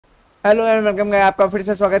Hello and welcome guys, आपका फिर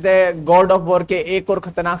से स्वागत है गॉड ऑफ वॉर के एक और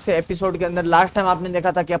खतरनाक से एपिसोड के अंदर। लास्ट टाइम आपने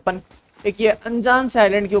देखा था कि अपन एक ये अनजान से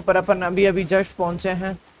आइलैंड के ऊपर अपन अभी अभी जस्ट पहुंचे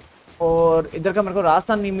हैं और इधर का मेरे को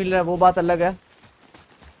रास्ता नहीं मिल रहा है, वो बात अलग है।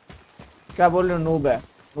 क्या बोल रहे हो? नूब है?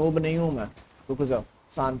 नूब नहीं हूँ मैं। रुक जाओ,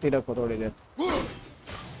 शांति रखो थोड़ी देर।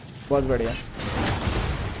 बहुत बढ़िया।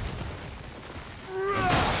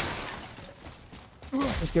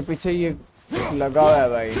 इसके पीछे ये लगा हुआ है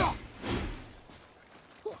भाई।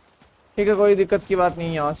 ठीक है, कोई दिक्कत की बात नहीं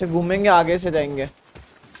है। यहाँ से घूमेंगे, आगे से जाएंगे।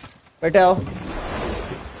 बेटे आओ,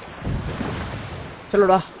 चलो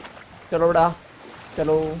बड़ा, चलो बड़ा,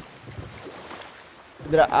 चलो।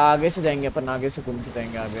 इधर आगे से जाएंगे अपन, आगे से घूम के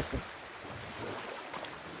जाएंगे आगे से।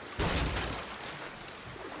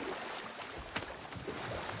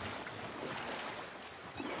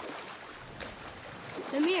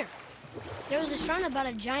 Mimir, there was a shrine about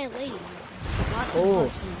a giant lady. Lots of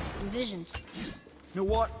books and visions. You know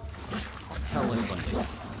what? I'll tell this one to you.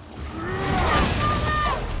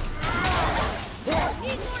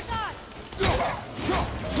 Need more dodge!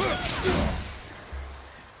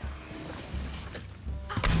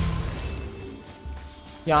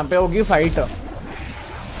 यहाँ पे होगी फाइट।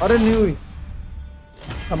 अरे नहीं हुई,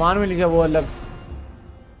 सामान मिल गया वो अलग।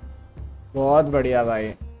 बहुत बढ़िया भाई,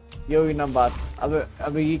 ये हुई ना बात।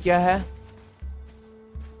 अब ये क्या है?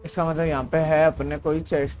 इसका मतलब यहाँ पे है अपने कोई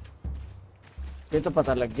चेस्ट। ये तो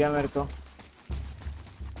पता लग गया मेरे को।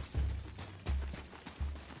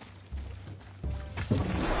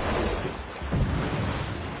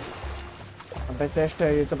 यहाँ पे चेस्ट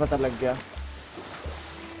है, ये तो पता लग गया।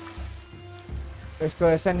 इसको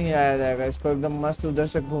ऐसा नहीं आया जाएगा, इसको एकदम मस्त उधर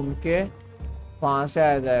से घूम के वहां से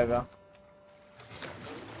आया जाएगा।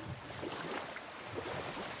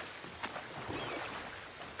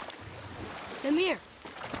 Mimir,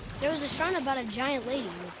 there was a shrine about a giant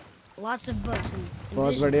lady with lots of books and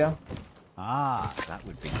बहुत visions. बढ़िया Ah, that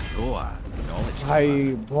would be Goa, the knowledge भाई।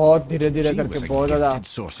 giver. बहुत धीरे धीरे She करके was a बहुत ज्यादा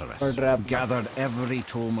gifted sorceress, बढ़ रहा who है। gathered every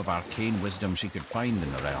tome of arcane wisdom she could find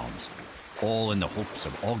in the realms, all in the hopes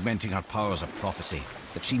of augmenting her powers of prophecy,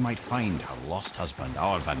 that she might find her lost husband,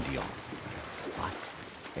 Arvandil. But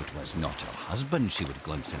it was not her husband she would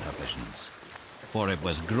glimpse in her visions, for it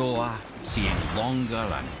was Groa, seeing longer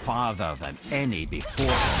and farther than any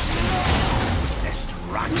before her. This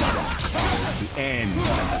Ragnarok, the end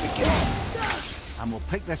and the beginning. And we'll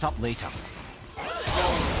pick this up later.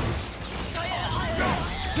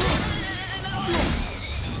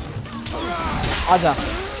 आजा,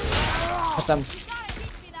 खत्म।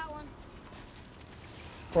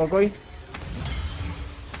 और कोई?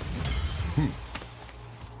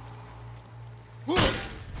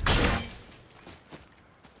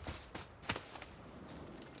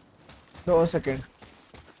 दो second.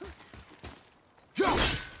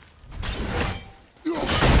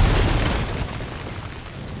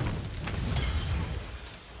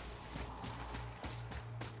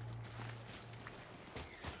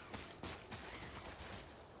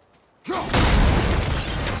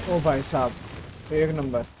 ओ भाई साहब, एक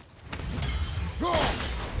number.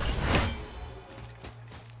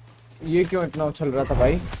 ये क्यों इतना उछल रहा था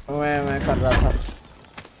भाई? मैं कर रहा था।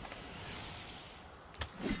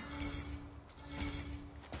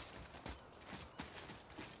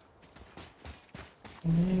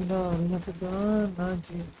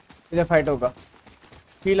 इधर फाइट होगा,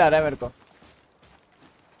 फील आ रहा है मेरे को।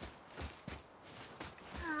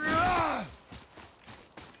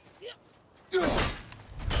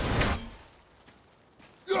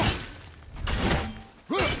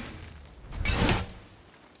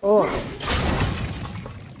 Oh,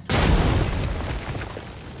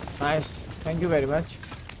 nice. Thank you very much.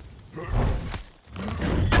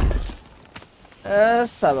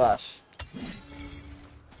 शाबाश,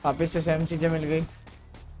 वापिस से सेम चीजें मिल गई।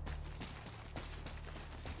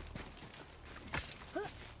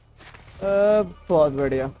 बहुत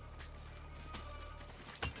बढ़िया।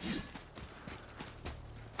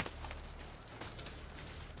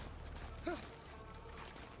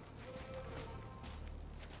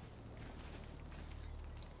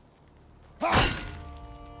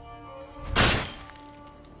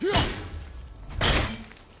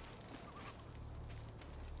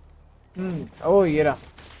 ओ ये रहा।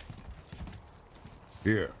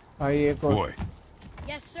 Here, भाई एक और। boy.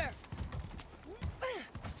 Yes, sir.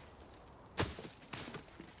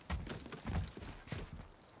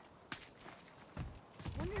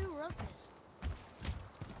 Wonder who wrote this.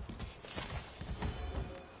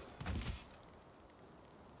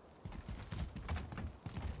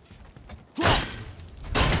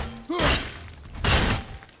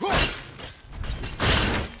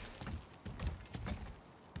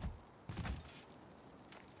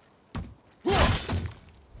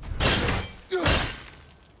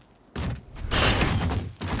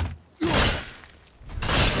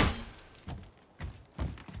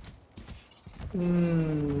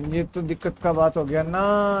 ये तो दिक्कत का बात हो गया ना,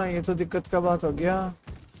 ये तो दिक्कत का बात हो गया।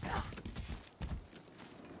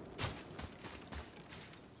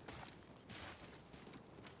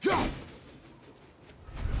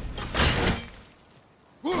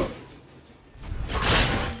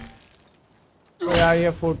 तो यार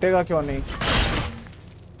ये फूटेगा क्यों नहीं?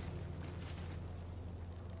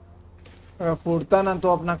 अगर फूटता ना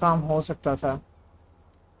तो अपना काम हो सकता था।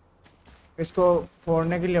 इसको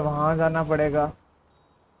फोड़ने के लिए वहां जाना पड़ेगा,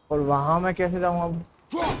 और वहां मैं कैसे जाऊं अब?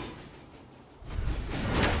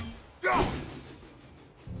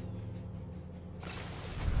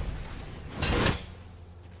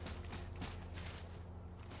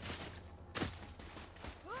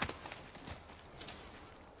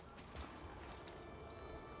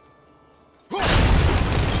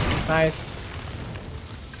 नाइस,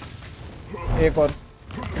 एक और,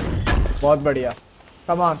 बहुत बढ़िया।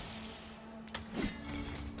 कम ऑन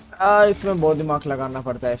यार, इसमें बहुत दिमाग लगाना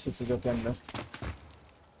पड़ता है ऐसी चीजों के अंदर।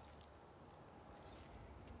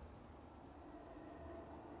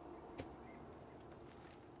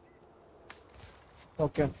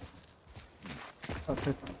 Okay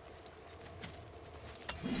okay,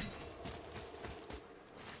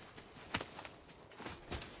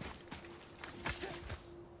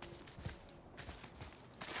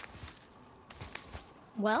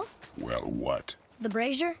 Well, Well, what? the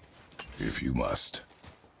brazier? If you must.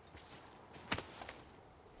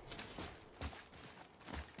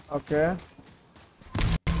 Okay,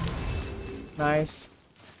 nice.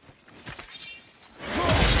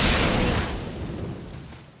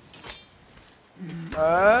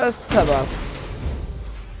 शाबाश।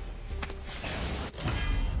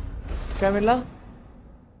 क्या मिला?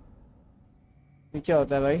 ये क्या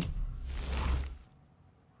होता है भाई?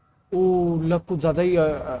 लक कुछ ज्यादा ही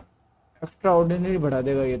एक्स्ट्रा ऑर्डिनरी बढ़ा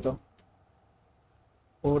देगा ये तो।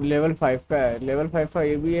 और लेवल 5 का है, लेवल 5 का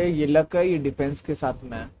ये भी है। ये लक है, ये डिफेंस के साथ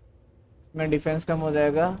में है। में डिफेंस कम हो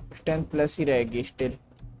जाएगा, स्ट्रेंथ प्लस ही रहेगी स्टिल।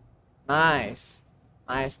 Nice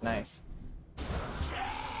nice nice.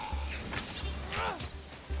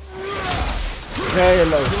 जय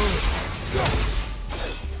लो।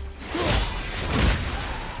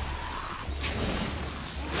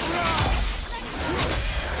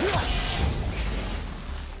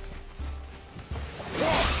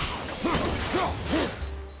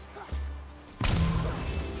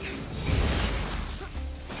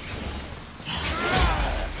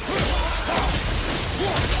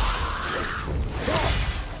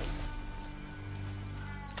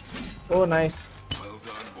 Oh, nice. Well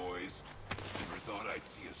done, boys. Never thought I'd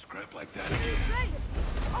see a scrap like that again. Treasure!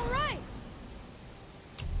 All right!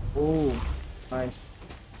 Oh, nice.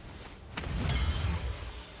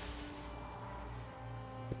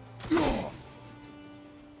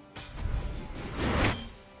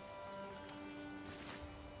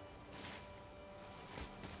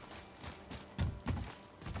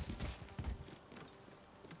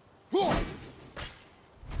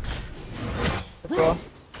 Let's go.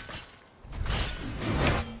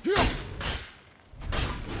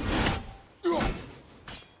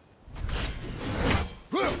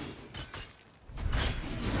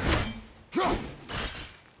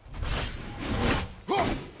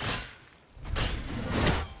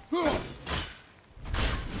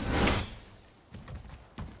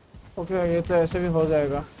 Okay, ये तो ऐसे भी हो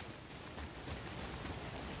जाएगा।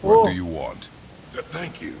 What do you want? To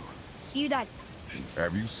thank you. So you died. And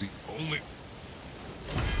have you seen only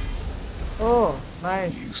Oh,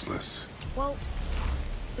 nice. useless? Well,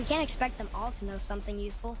 we can't expect them all to know something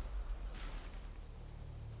useful.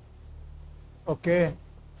 Okay,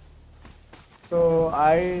 तो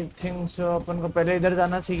I think so अपन को पहले इधर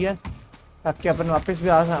जाना चाहिए ताकि अपन वापस भी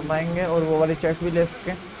आ पाएंगे और वो वाली चेस्ट भी ले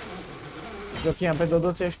सकें, जो कि यहाँ पे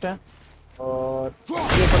दो चेस्ट है और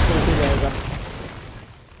ये पर खुल ही जाएगा।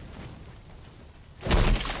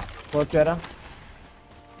 बहुत प्यारा,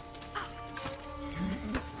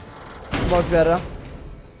 बहुत प्यारा।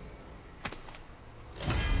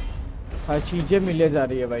 हर चीजें मिले जा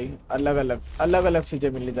रही है भाई, अलग अलग चीजें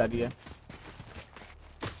मिली जा रही है।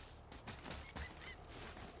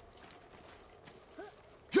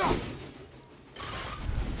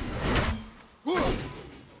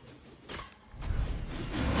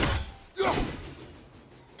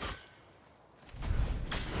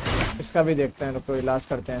 इसका भी देखते हैं, रुको इलाज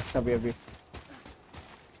करते हैं इसका भी। अभी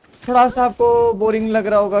थोड़ा सा आपको बोरिंग लग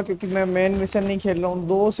रहा होगा क्योंकि मैं मेन मिशन नहीं खेल रहा हूँ।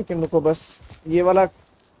 2 सेकंड रुको, बस ये वाला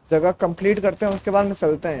जगह कंप्लीट करते हैं, उसके बाद में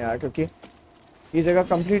चलते हैं यार, क्योंकि ये जगह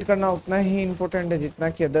कंप्लीट करना उतना ही इम्पोर्टेंट है जितना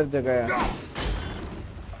कि अदर जगह है।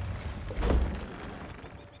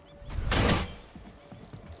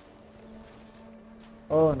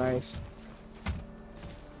 Oh nice.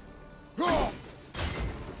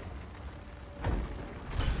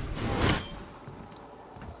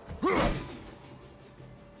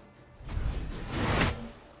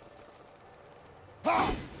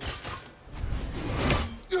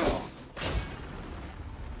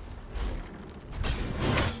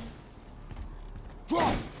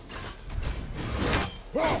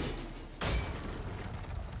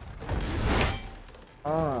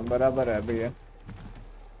 बराबर है भैया।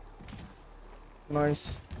 नाइस।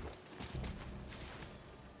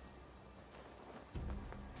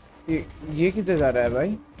 ये कितने जा रहा है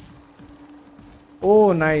भाई?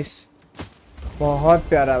 ओह नाइस, बहुत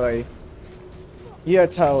प्यारा भाई, ये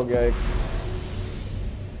अच्छा हो गया एक।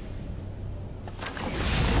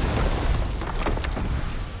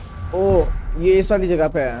 ओह ये इस वाली जगह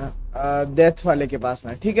पे है, डेथ वाले के पास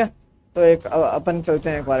में। ठीक है, तो एक अपन चलते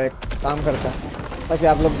हैं, एक बार एक काम करते हैं ताकि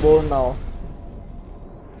आप लोग बोर ना हो।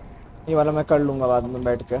 ये वाला मैं कर लूंगा बाद में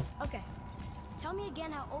बैठ के। Okay. Tell me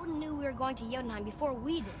again how Odin knew we were going to Jotunheim before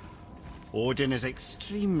we did. Odin is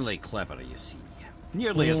extremely clever, you see.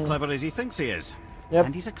 Nearly as clever as he thinks he is. Yep.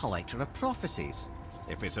 And he's a collector of prophecies.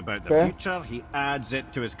 If it's about the Okay. future, he adds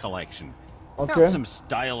it to his collection. Okay. Helps him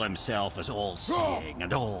style himself as all-seeing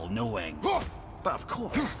and all-knowing. But of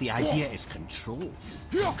course, the idea is control.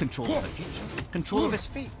 Control of the future. Control of his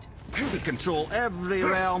fate. He could control every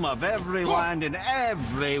realm of every land in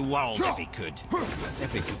every world if he could.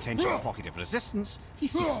 Every potential pocket of resistance, he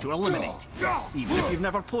seeks to eliminate. Even if you've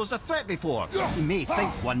never posed a threat before, he may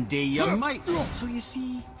think one day you might. So you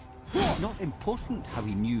see, it's not important how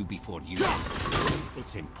he knew before you did.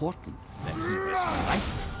 It's important that he was right.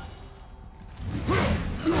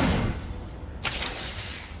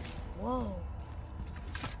 Whoa.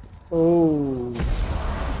 Oh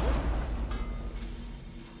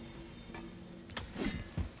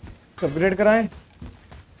upgrade कराएं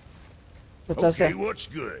अच्छा से। Okay, what's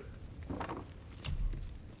good?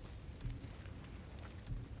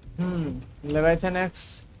 लेविथन x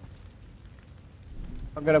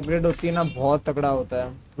अगर upgrade होती है ना बहुत तगड़ा होता है,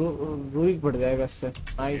 रूई बढ़ जाएगा इससे।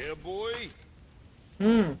 नाइस। Yeah, boy.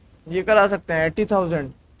 ये करा सकते हैं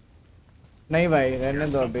 80,000। नहीं भाई रहने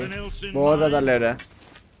दो, अभी बहुत ज्यादा ले रहा है।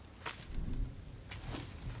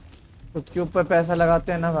 खुद के ऊपर पैसा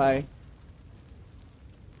लगाते हैं ना भाई।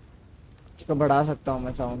 इसको बढ़ा सकता हूँ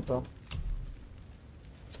मैं चाहूँ तो,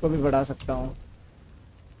 इसको भी बढ़ा सकता हूँ,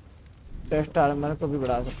 चेस्ट आर्मर को भी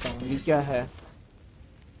बढ़ा सकता हूँ। ये क्या है?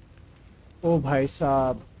 ओ भाई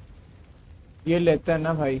साहब ये लेते हैं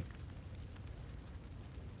ना भाई।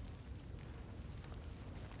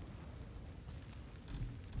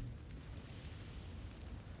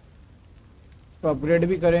 तो अपग्रेड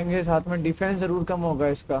भी करेंगे, साथ में डिफेंस जरूर कम होगा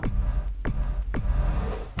इसका।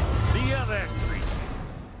 The other three.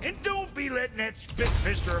 And don't be letting that spit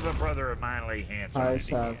fister of a brother of mine lay hands on भाई it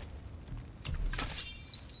साहब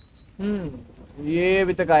again. ये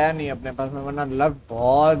अभी तक आया नहीं अपने पास में, वरना लक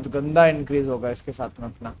बहुत गंदा इंक्रीज होगा इसके साथ में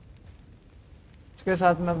अपना। इसके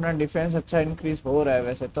साथ में अपना डिफेंस अच्छा इंक्रीज हो रहा है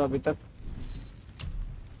वैसे तो अभी तक।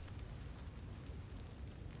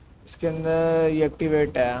 इसके अंदर ये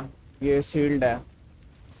एक्टिवेट है, ये सील्ड है,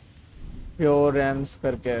 प्योर रैम्स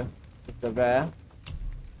करके जगह है।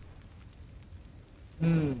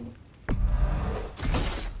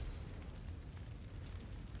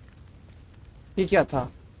 ये क्या था?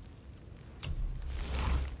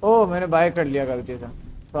 ओ मैंने बाय कर लिया गलती से,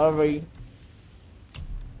 sorry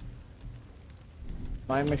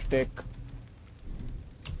my mistake.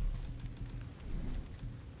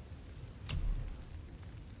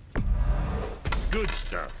 Good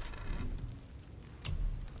stuff.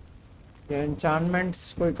 ये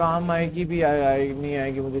एन्चांटमेंट्स कोई काम आएगी भी आएगी नहीं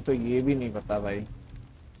आएगी मुझे तो ये भी नहीं पता भाई,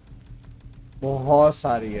 बहुत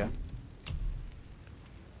सारी है।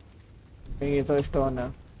 नहीं ये तो स्टोन है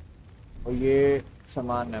और ये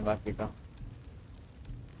सामान है बाकी का।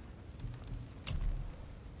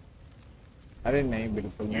 अरे नहीं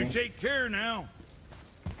बिल्कुल You नहीं। take care now.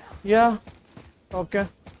 या ओके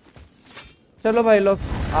चलो भाई लोग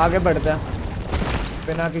आगे बढ़ते हैं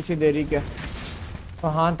बिना किसी देरी के।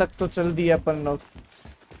 वहां तक तो चल दिए अपन लोग।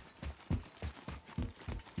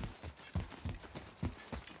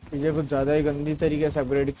 ये कुछ ज्यादा ही गंदी तरीके से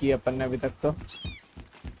अपग्रेड किया अपन ने अभी तक तो।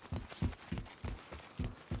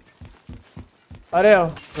 अरे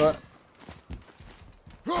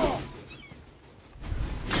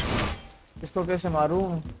इसको कैसे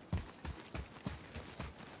मारूं?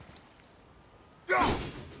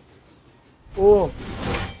 ओ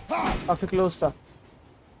काफी क्लोज था।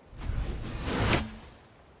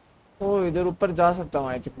 ओ इधर ऊपर जा सकता हूँ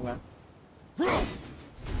आई थिंक मैं।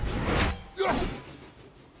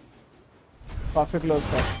 काफी क्लोज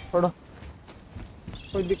था, थोड़ा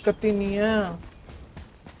कोई दिक्कत ही नहीं है।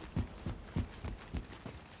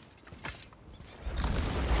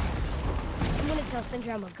 I'm gonna tell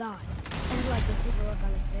Sindri I'm a god. I'd like to see the look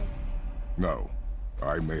on his face. No,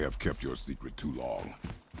 I may have kept your secret too long,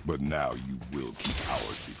 but now you will keep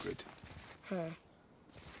our secret. Huh.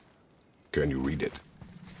 Can you read it?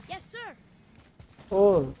 Yes, sir. ओ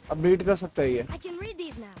अब read कर सकता है ये। I can read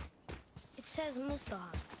these now. It says Muspah.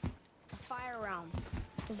 fire realm.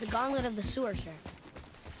 Is the gauntlet of the sewer, sir.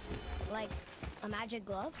 Like a magic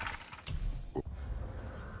glove?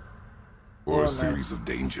 Or Oh, a series of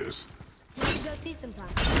dangers. Maybe go see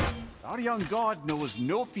sometime. Our young god knows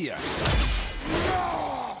no fear.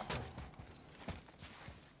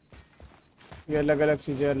 ये अलग-अलग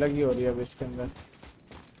चीजें अलग ही हो रही है अब इसके अंदर।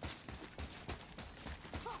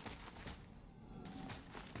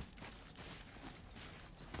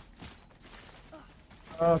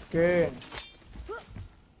 Okay.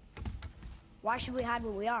 Why should we hide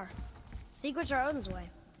what we are? Secrets are Odin's way.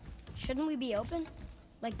 Shouldn't we be open?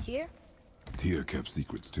 Like Tyr? Tyr kept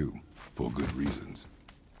secrets too, for good reasons.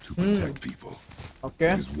 To protect people.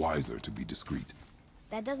 Okay. It is wiser to be discreet.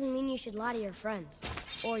 That doesn't mean you should lie to your friends.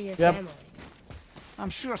 Or your Yep. family.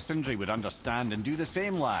 I'm sure Sindri would understand and do the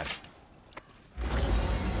same, lad.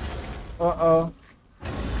 Uh-oh.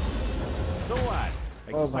 So, lad,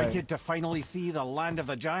 Oh, excited to finally see the land of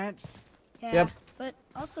the giants? Yeah, Yep. but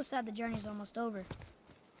also sad the journey's almost over.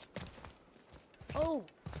 Oh,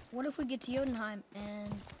 what if we get to Jotunheim and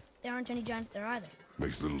there aren't any giants there either?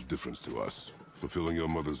 Makes little difference to us. Fulfilling your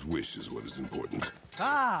mother's wish is what is important.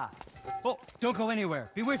 Ah! Oh, don't go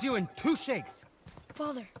anywhere. Be with you in 2 shakes.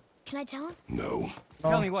 Father, can I tell him? No.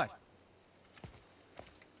 Tell me what?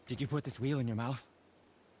 Did you put this wheel in your mouth?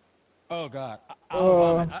 Oh, God. I'll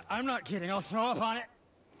vomit. I'm not kidding. I'll throw up on it.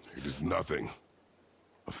 It is nothing.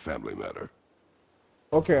 A family matter.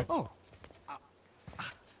 Okay. Oh.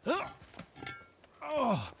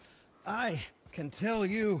 Oh, I can tell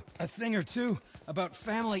you a thing or two about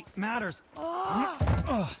family matters.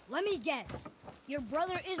 Let me guess. Your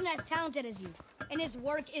brother isn't as talented as you, and his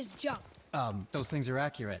work is junk. Those things are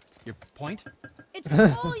accurate. Your point? It's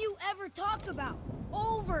all you ever talk about,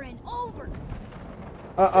 over and over.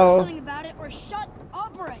 Do Uh-oh. something about it or shut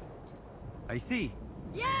up already. I see.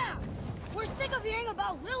 Yeah! We're sick of hearing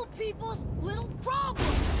about little people's little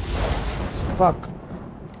problems. Fuck.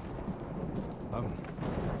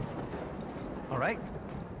 All right.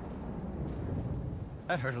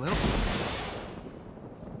 That hurt a little.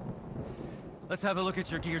 Let's have a look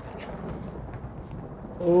at your gear then.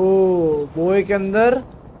 Oh boy के अंदर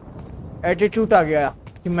attitude आ गया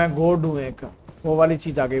कि मैं God हूँ, एक वो वाली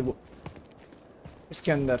चीज आ गई वो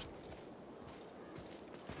इसके अंदर।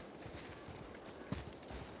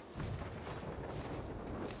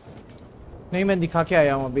 नहीं, मैं दिखा के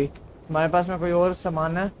आया हूँ अभी। हमारे पास में कोई और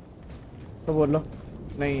सामान है तो बोलो।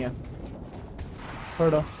 नहीं है,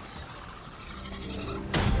 छोड़ो।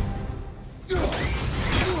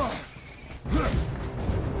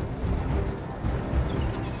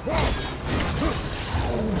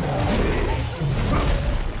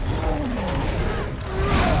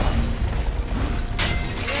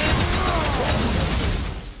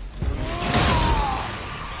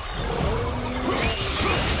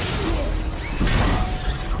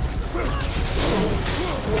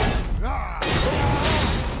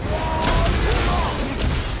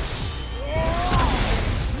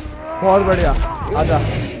 बहुत बढ़िया, आजा।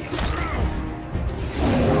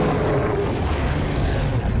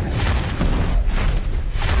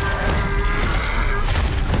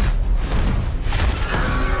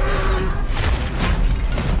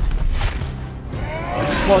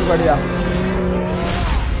 बहुत बढ़िया,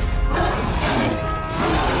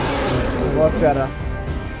 बहुत प्यारा,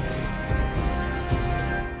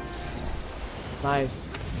 nice.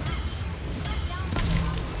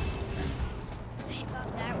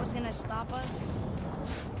 Gonna stop us?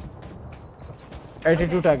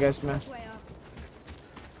 Attitude आ गया इसमें। Which way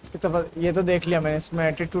up? ये तो देख लिया मैंने, इसमें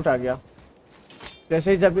एटीट्यूड आ गया।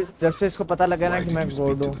 जैसे ही जब से इसको पता लगा ना Why कि did मैं you speak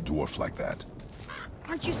गॉड to हूँ। the dwarf like that?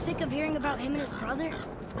 Aren't you sick of hearing about him and his brother?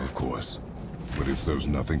 Of course. But it serves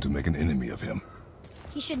nothing to make an enemy of him.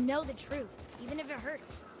 He should know the truth, even if it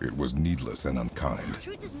hurts. It was needless and unkind.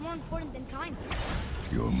 Truth is more important than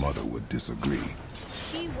kindness. Your mother would disagree.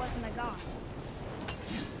 She wasn't a god.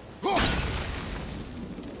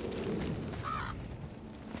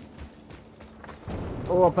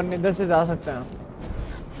 ओ अपन इधर से जा सकते हैं।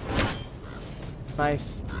 Nice.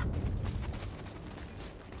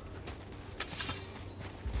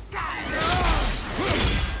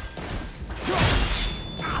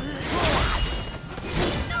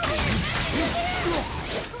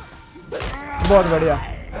 बहुत बढ़िया।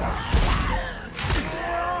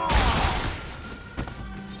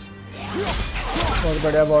 बहुत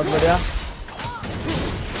बढ़िया, बहुत बढ़िया।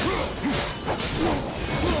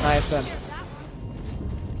 Nice one.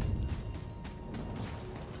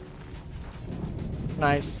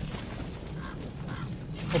 नाइस।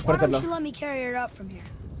 ऊपर Why चलो। don't you let me carry her up from here?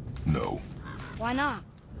 No. Why not?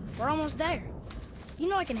 We're almost there. You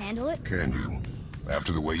know I can handle it. Can you?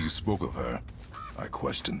 After the way you spoke of her, I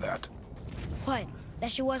questioned that. What?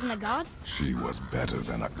 That she wasn't a god? She was better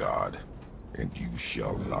than a god, and you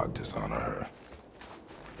shall not dishonor her.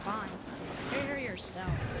 Fine. Hear her yourself.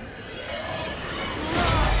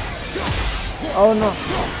 Oh no.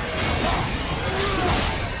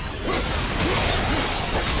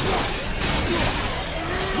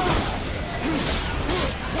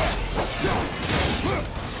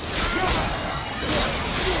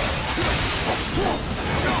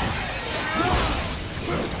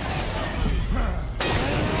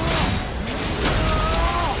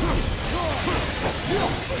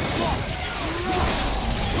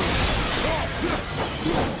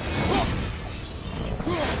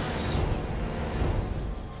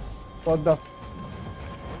 What the?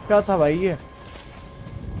 क्या था भाई ये?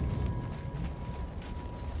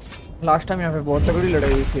 Last time यहाँ पे बहुत तगड़ी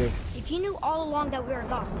लड़ाई हुई थी. If you knew all along that we were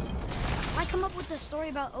gods, why come up with this story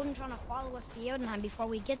about Odin trying to follow us to Jotunheim before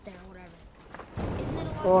we get there or whatever? Isn't it a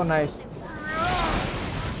lot Oh, nice. They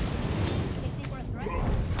think we're a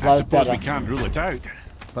threat? I suppose we can't rule it out,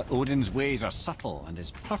 but Odin's ways are subtle and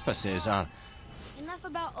his purposes are... Enough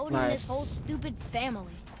about Odin and his Nice. whole stupid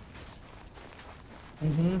family.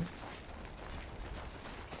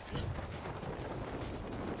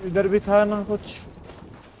 इधर भी था ना कुछ.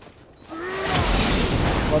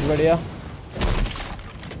 बहुत बढ़िया.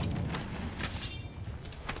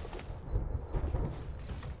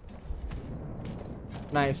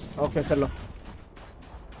 Nice. Okay चलो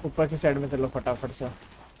ऊपर की साइड में चलो फटाफट से.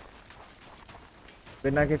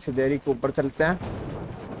 बिना किसी देरी के ऊपर चलते हैं.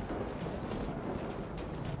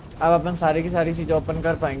 अब अपन सारी की सारी चीजें ओपन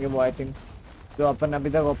कर पाएंगे वो आई थिंक, जो अपन अभी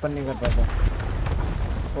तक ओपन नहीं कर पाए थे.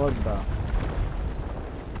 बहुत बड़ा.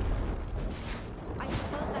 I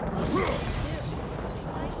suppose that's what we should do.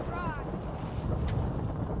 Nice try.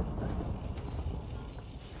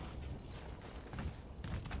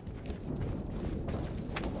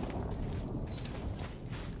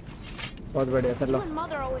 बहुत बढ़िया. You चलो. and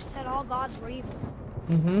Mother always said all gods were evil.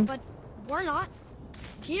 But we're not.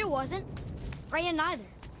 Tyr wasn't. Freya neither.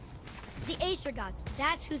 The Aesir gods,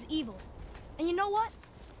 that's who's evil. And you know what?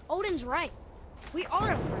 Odin's right. We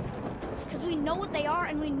are a threat. Because we know what they are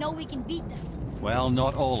and we know we can beat them. Well,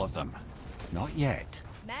 not all of them. Not yet.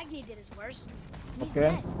 Magni did his worst. And he's Okay.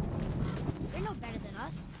 dead. They're no better than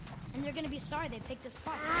us. And they're gonna be sorry they picked this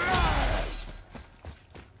fight.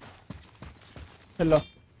 चलो.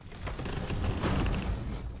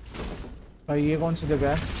 भाई ये कौन सी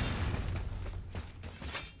जगह है?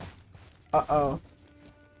 Uh-oh.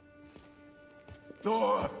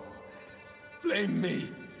 Thor, blame me.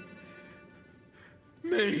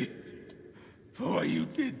 Me. For what you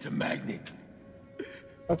did to Magni.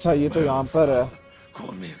 अच्छा ये तो यहाँ पर है.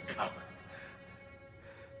 Call me a coward.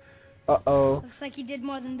 Uh-oh. Looks like he did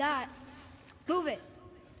more than that. Move it.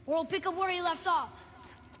 Or we'll pick up where he left off.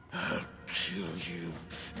 I'll kill you.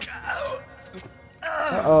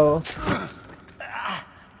 Uh-oh.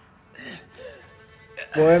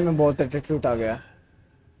 वो में बहुत attitude आ गया.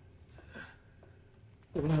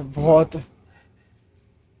 बहुत.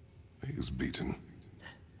 He is beaten.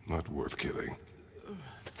 Not worth killing.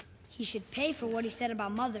 He should pay for what he said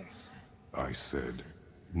about Mother. I said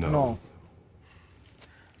no. No.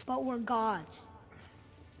 But we're gods.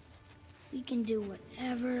 We can do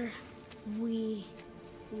whatever we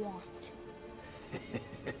want.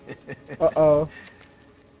 Uh-oh.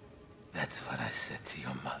 That's what I said to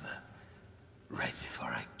your mother. Right before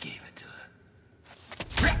I gave it to her.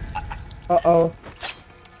 Uh-oh.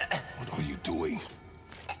 What are you doing?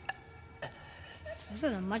 This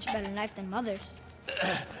is a much better knife than Mother's.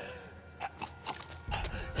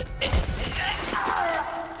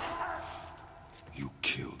 You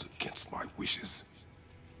killed against my wishes.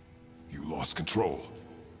 You lost control.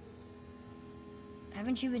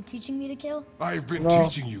 Haven't you been teaching me to kill? I've been No.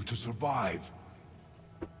 teaching you to survive.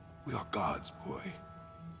 We are gods, boy.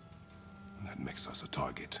 And that makes us a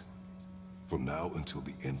target. From now until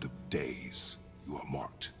the end of days, you are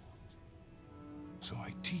marked. So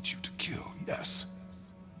I teach you to kill, yes.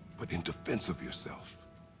 But in defense of yourself.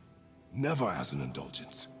 Never as an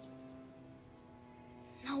indulgence.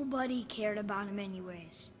 Nobody cared about him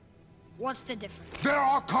anyways. What's the difference? There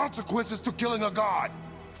are consequences to killing a god!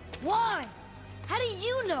 Why? How do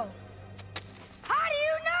you know? How do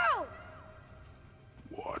you know?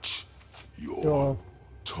 Watch your Yo.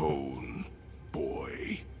 tone,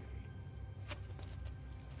 boy.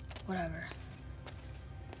 Whatever.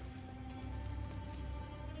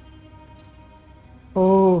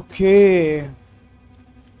 Okay.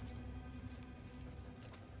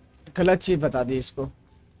 गलत चीज बता दी इसको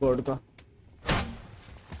board का.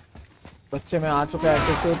 बच्चे में आ चुका है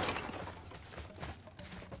attitude.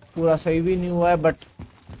 पूरा सही भी नहीं हुआ है, बट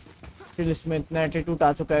फिर इसमें इतना एटीट्यूड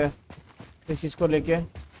आ चुका है इस चीज़ को लेके,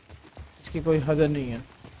 इसकी कोई हद नहीं है।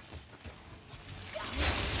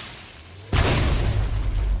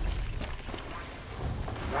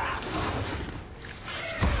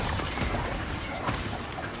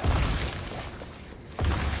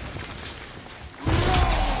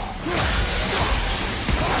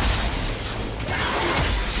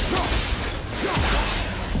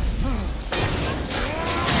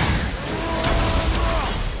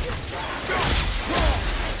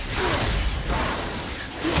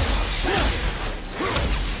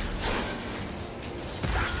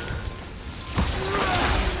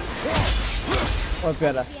 और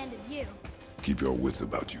प्यारा। The end of you. Keep your wits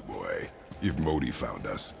about you, boy. If Modi found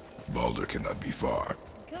us, Baldur cannot be far.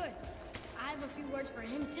 Good. I have a few words for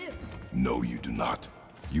him too. No, you do not.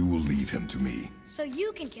 You will leave him to me. So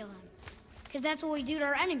you can kill him. Because that's what we do to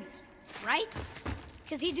our enemies, right?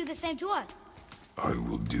 Because he'd do the same to us. I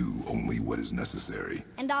will do only what is necessary.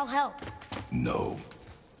 And I'll help. No.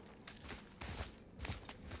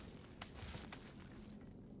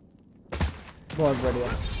 बहुत बढ़िया।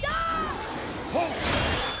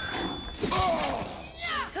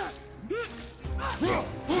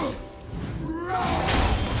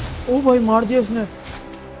 ओ भाई मार दिया उसने।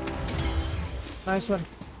 Nice one.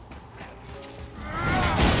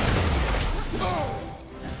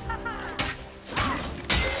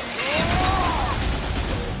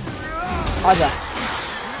 आजा।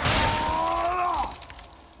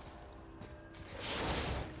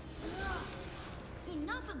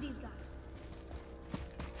 Enough of these guys.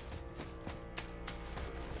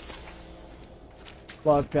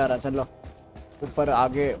 बहुत प्यारा। चलो ऊपर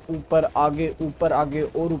आगे ऊपर आगे ऊपर आगे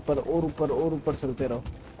और ऊपर और ऊपर और ऊपर चलते रहो।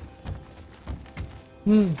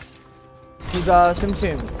 पूजा SIM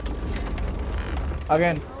SIM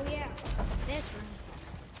again. Oh yeah, this one.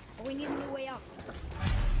 But we need a new way out.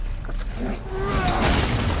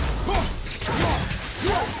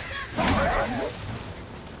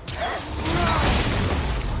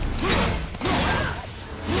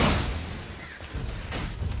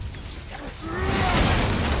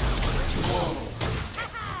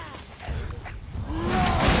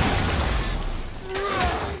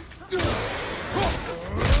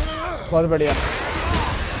 बहुत बढ़िया।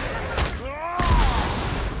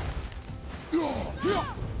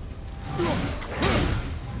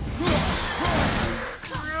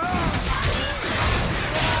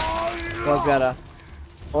 बहुत प्यारा।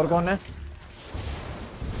 और कौन है?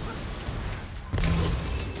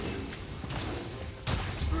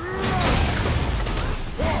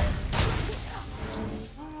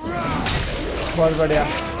 बहुत बढ़िया।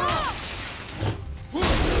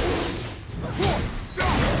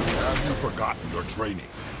 Forgotten your training.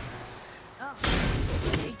 Oh,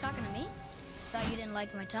 are you talking to me? Thought you didn't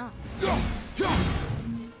like my tone.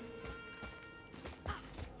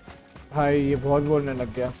 भाई ये बहुत बोलने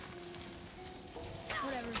लग गया।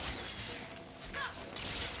 Whatever.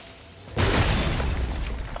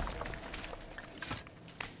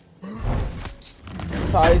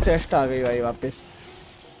 सारी चेस्ट आ गई भाई वापस।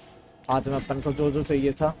 आज में अपन को जो जो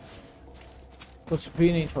चाहिए था कुछ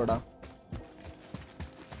भी नहीं छोड़ा।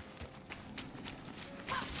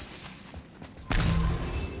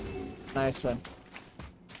 Nice one.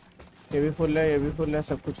 ये भी फुल है, ये भी फुल है,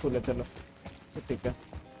 सब कुछ फुल है। चलो तो ठीक है।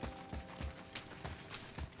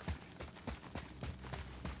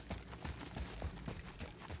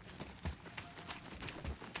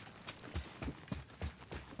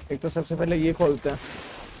 एक तो सबसे पहले ये खोलते हैं।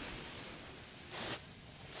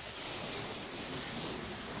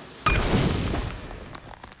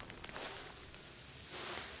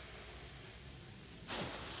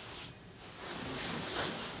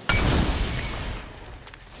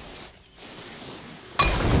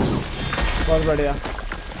 बहुत बढ़िया।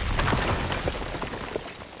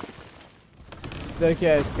 इधर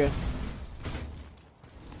क्या है इसके?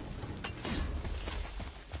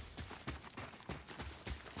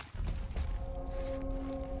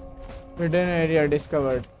 Hidden area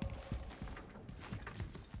discovered.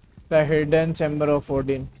 The hidden chamber of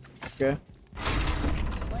Odin. Okay.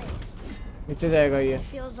 नीचे जाएगा ये। It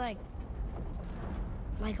feels like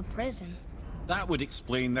a prison. That would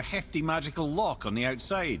explain the hefty magical lock on the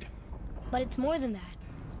outside. But it's more than that.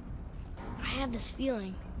 I have this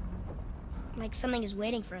feeling like something is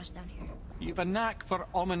waiting for us down here. You've a knack for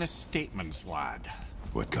ominous statements, lad.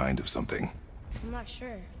 What kind of something? I'm not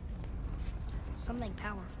sure. Something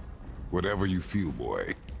powerful. Whatever you feel,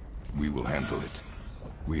 boy, we will handle it.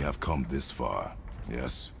 We have come this far,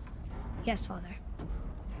 yes? Yes, Father.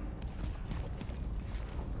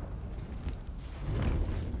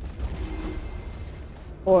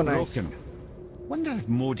 Oh, nice. Broken. Wonder if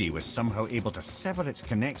Modi was somehow able to sever its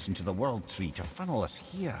connection to the world tree to funnel us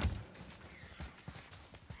here.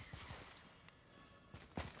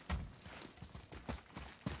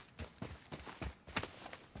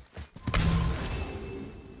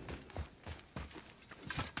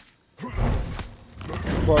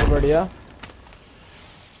 बहुत बढ़िया।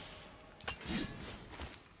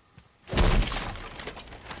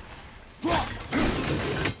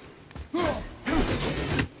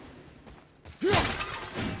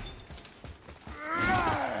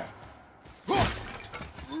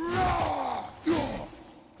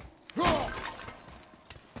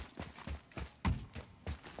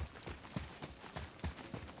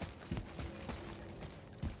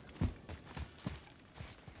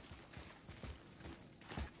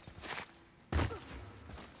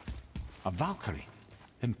 A Valkyrie.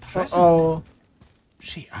 Impressive. Oh,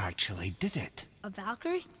 She actually did it. A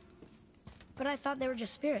Valkyrie? But I thought they were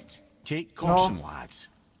just spirits. Take caution, lads.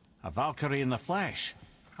 A Valkyrie in the flesh.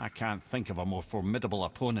 I can't think of a more formidable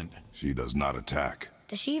opponent. She does not attack.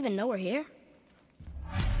 Does she even know we're here?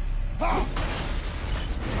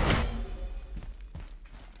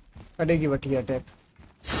 करेगी बटी attack.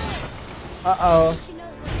 Uh-oh. She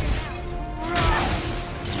knows we're here now.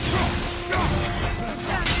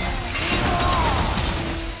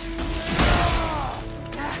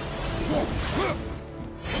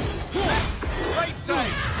 Right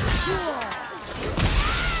side!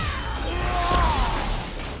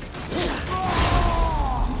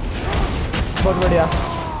 बहुत बढ़िया।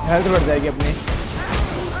 Health बढ़ जाएगी अपनी।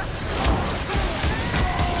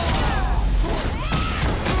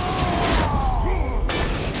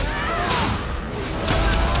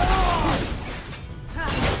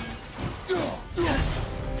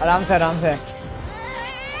 आराम से आराम से।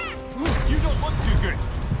 You don't look too good.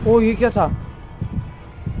 ओ ये क्या था?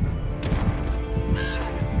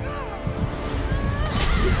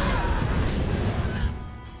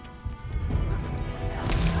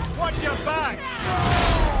 Watch your back!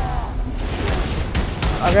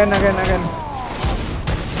 Again.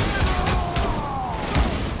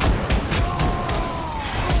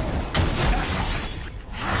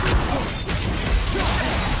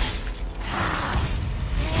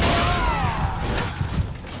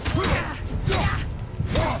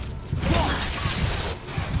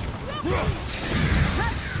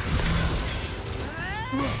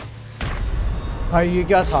 भाई ये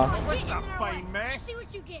क्या था? Wasn't a fine mess. See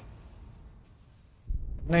what you get.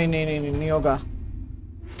 नहीं होगा।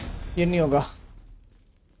 ये नहीं होगा।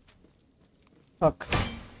 फक।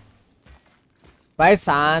 भाई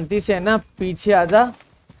शांति से ना पीछे आजा।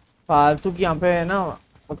 फालतू की यहाँ पे है ना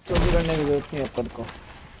बकचोदी करने की जरूरत नहीं है अपन को।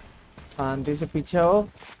 शांति से पीछे हो।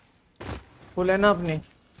 फुल है ना अपनी?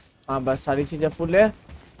 हाँ बस सारी चीजें फुल है।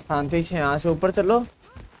 शांति से यहाँ से ऊपर चलो।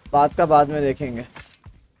 बात का बाद में देखेंगे।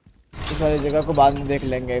 इस वाली जगह को बाद में देख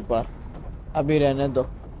लेंगे एक बार। अभी रहने दो।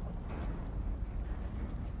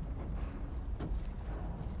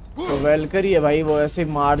 तो वेलकरी है भाई, वो ऐसे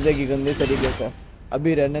ही मार देगी गंदे तरीके से।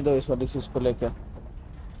 अभी रहने दो इस वाली चीज को लेकर।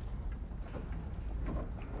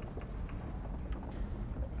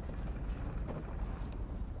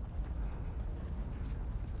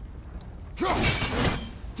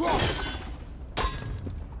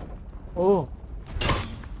 ओह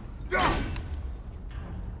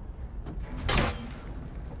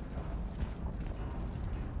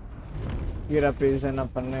ये रिप्रेजेंट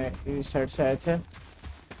अपन ने इस साइड से आए थे।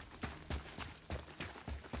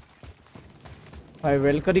 भाई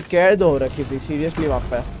वेलकरी कैद हो रखी थी सीरियसली वहां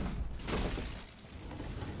पे।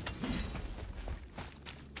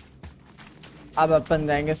 अब अपन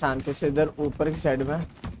जाएंगे शांति से इधर ऊपर की साइड में।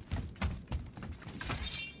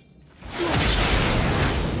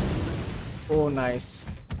 Oh nice.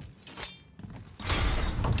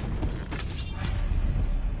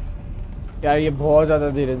 यार ये बहुत ज्यादा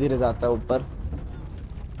धीरे धीरे जाता है ऊपर।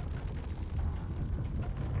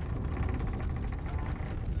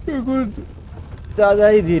 ज्यादा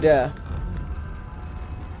ही धीरे है।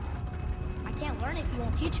 I can't learn if you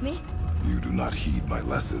won't teach me. You do not heed my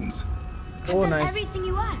lessons. I've Oh, done nice. everything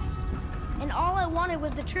you asked. And all I wanted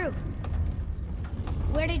was the truth.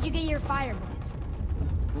 Where did you get your fire blades?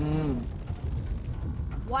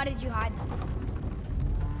 Why did you hide them?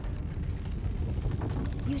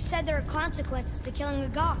 You said there are consequences to killing a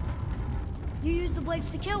god. You used the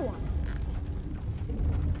blades to kill one.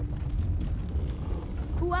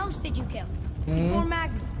 Who else did you kill? Before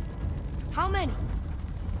Magni? How many?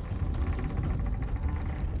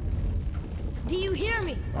 Do you hear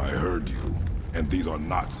me? I heard you, and these are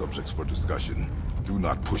not subjects for discussion. Do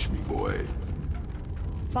not push me, boy.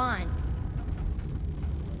 Fine.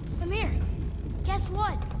 Come here. Guess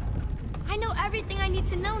what? I know everything I need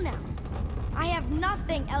to know now. I have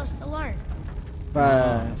nothing else to learn.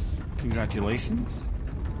 बस Congratulations.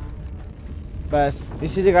 बस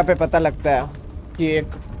इसी जगह पे पता लगता है कि एक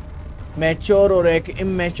मैच्योर और एक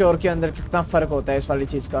इमैच्योर के अंदर कितना फर्क होता है इस वाली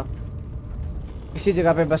चीज का। इसी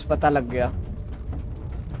जगह पे बस पता लग गया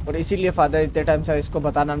और इसीलिए फादर इतने टाइम से इसको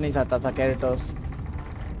बताना नहीं चाहता था क्रेटोस,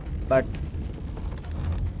 बट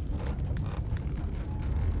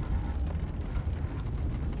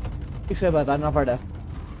इसे बताना पड़ा।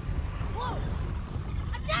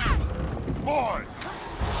 Boy!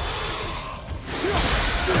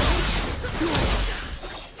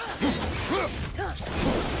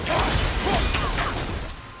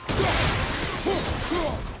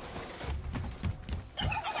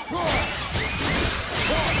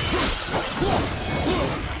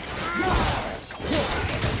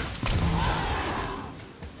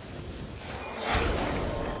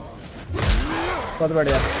 बहुत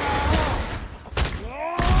बढ़िया।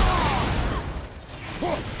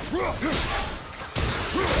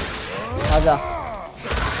 आजा,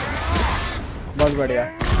 बहुत बढ़िया।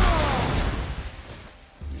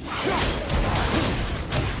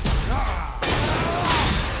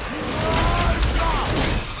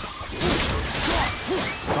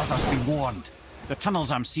 Brother's been warned. The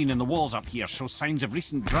tunnels I'm seeing in the walls up here show signs of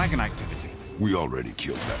recent dragon activity. We already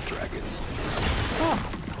killed that dragon. Oh,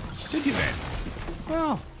 did you then?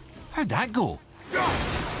 Well, how'd that go?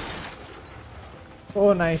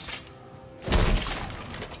 Oh nice,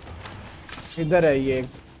 इधर है ये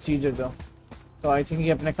चीज है तो I think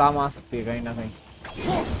ये अपने काम आ सकती है कहीं ना कहीं।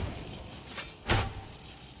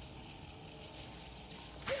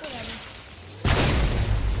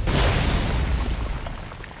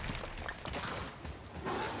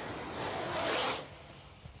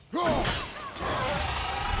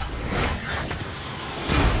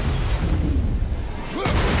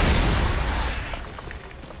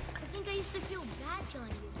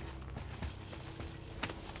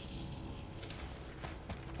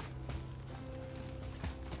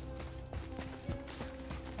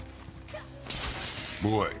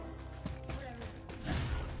 Boy,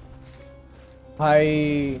 भाई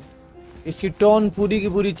इसकी टोन पूरी की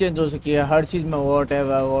पूरी चेंज हो चुकी है, हर चीज में वॉट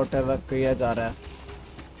एवर किया जा रहा है।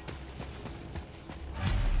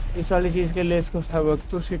 इस वाली चीज के लिए इसको सबक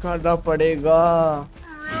तो सिखाना पड़ेगा।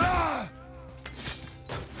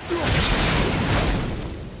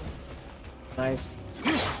 नाइस,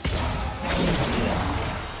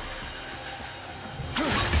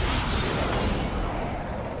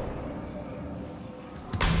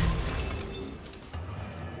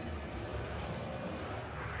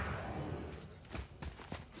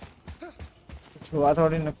 हुआ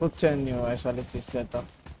थोड़ी ना कुछ चेंज नहीं हुआ इस वाली चीज से। तो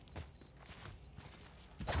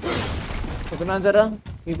इतना जरा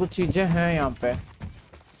ये कुछ चीजें हैं यहाँ पे।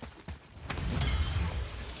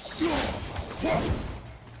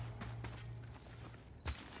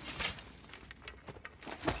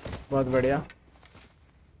 बहुत बढ़िया।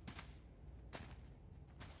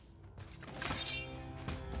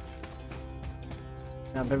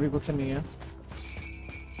 यहाँ पे भी कुछ नहीं है।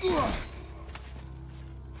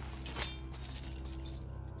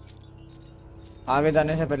 आगे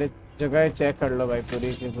जाने से पहले जगह चेक कर लो भाई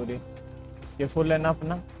पूरी की पूरी। ये फुल है ना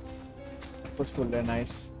अपना, कुछ फुल है।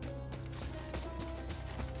 Nice,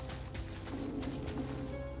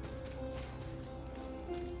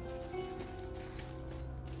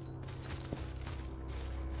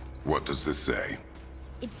 what does this say?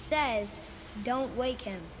 It says, don't wake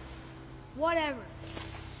him. Whatever.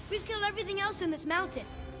 We've killed everything else in this mountain.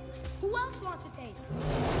 Who else wants a taste?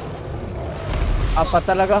 अब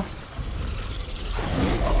पता लगा।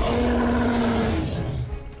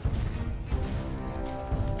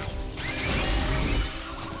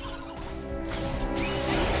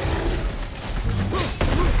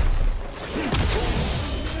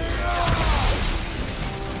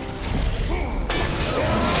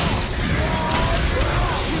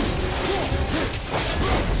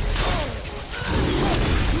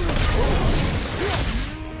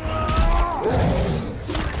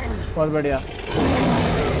 बहुत बढ़िया।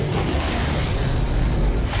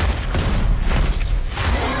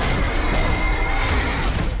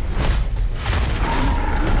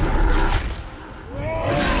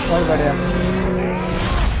 बहुत बढ़िया।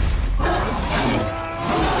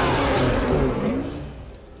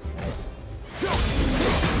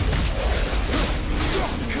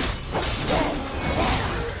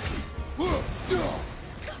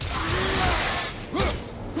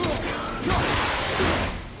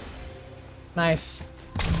 नाइस,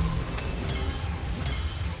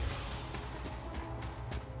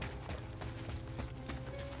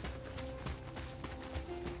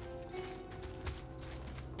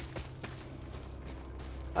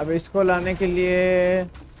 अब इसको लाने के लिए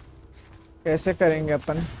कैसे करेंगे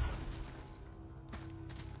अपन?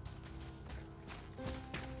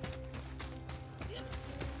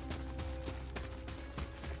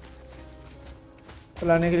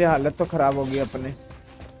 लाने के लिए हालत तो खराब होगी अपने।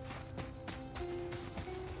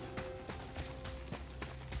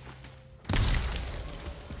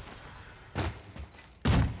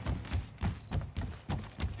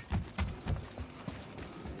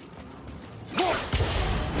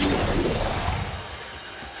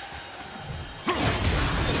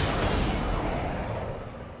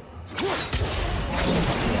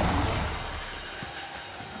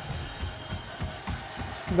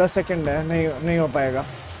 दस सेकंड है, नहीं हो पाएगा।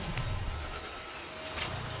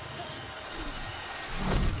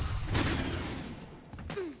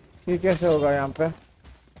 ये कैसे होगा यहाँ पे?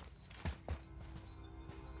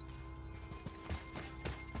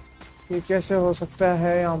 ये कैसे हो सकता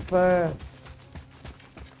है यहाँ पे?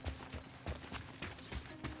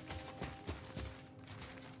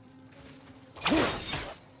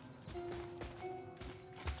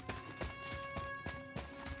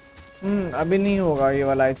 अभी नहीं होगा ये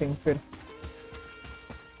वाला, आई थिंक फिर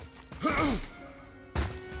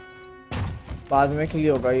बाद में के लिए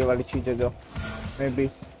होगा ये वाली चीजें, जो मे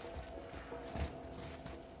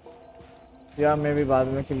बी बाद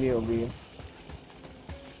में के लिए होगी ये।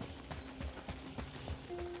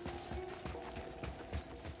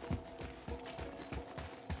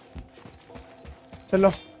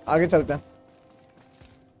 चलो आगे चलते हैं।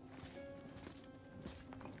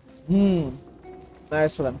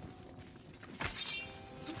 Nice one.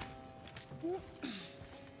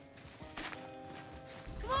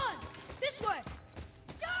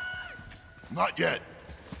 Not yet.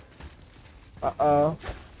 Uh-oh.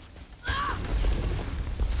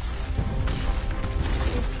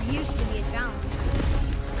 This used to be a challenge.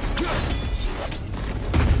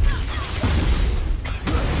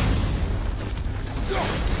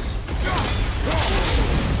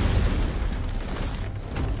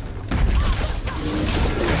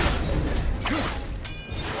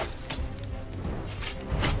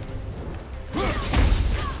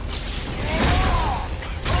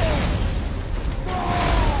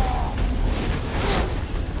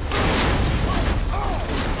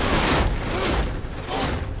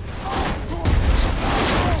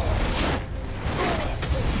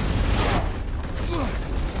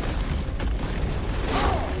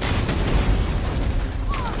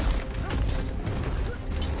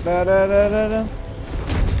 Da-da-da-da-da.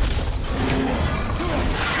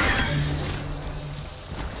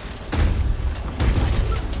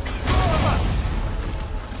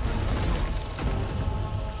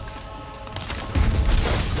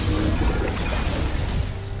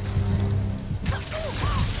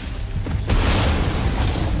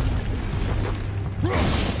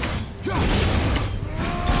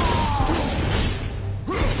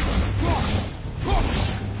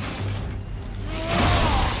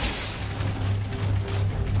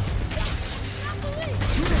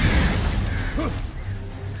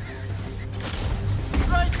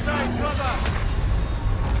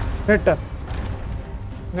 Hit.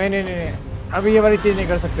 नहीं, अभी ये वाली चीज नहीं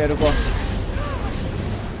कर सकते, रुको।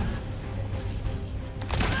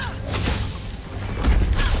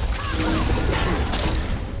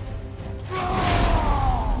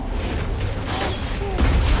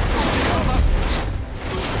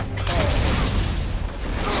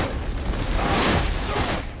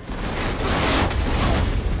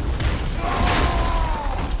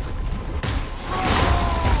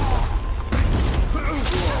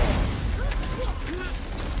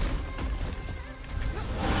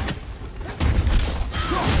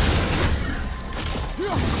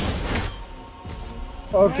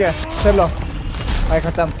 ओके चलो भाई,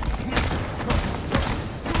 खत्म।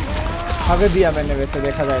 आगे दिया मैंने, वैसे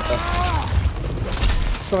देखा जाए तो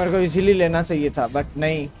इसको मेरे को इजीली लेना चाहिए था, बट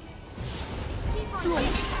नहीं।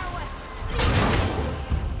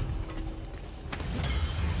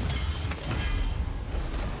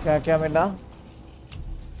 क्या क्या मिला?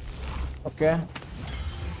 ओके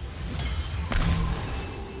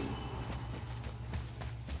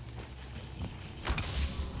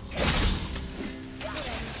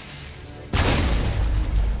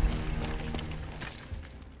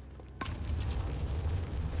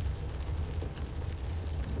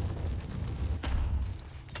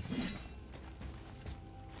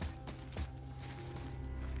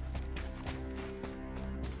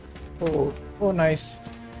ओ नाइस।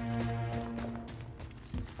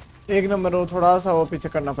 एक नंबर हो, थोड़ा सा वो पीछे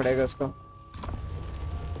करना पड़ेगा इसको।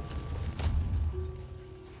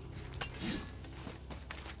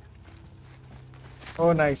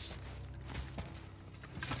 ओ नाइस।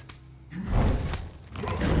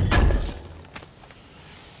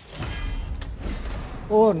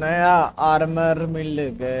 ओ नया आर्मर मिल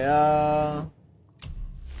गया।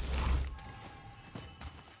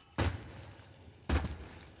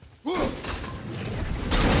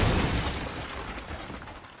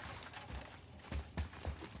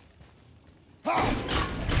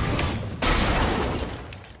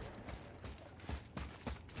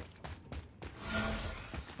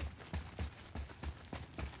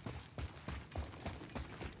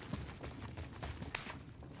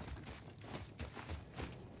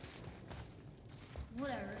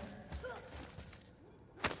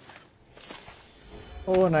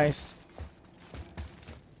 ओ नाइस।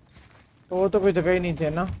 वो तो कोई जगह ही नहीं थे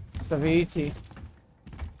ना, सभी ही थी।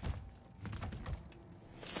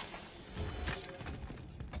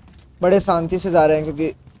 बड़े शांति से जा रहे हैं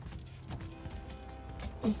क्योंकि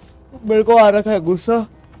मेरे को आ रखा है गुस्सा,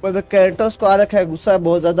 मतलब कैरेटोस को आ रखा है गुस्सा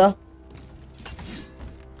बहुत ज्यादा,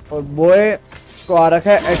 और बॉय को आ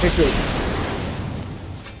रखा है एटीट्यूड,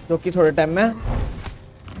 जो कि थोड़े टाइम में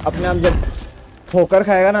अपने आप जब ठोकर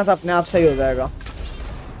खाएगा ना तो अपने आप सही हो जाएगा।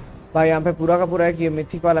 भाई यहाँ पे पूरा का पूरा एक ये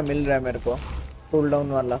मिथिक वाला मिल रहा है मेरे को, कूल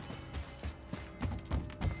डाउन वाला।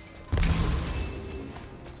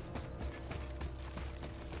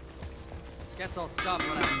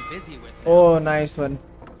 Oh nice one.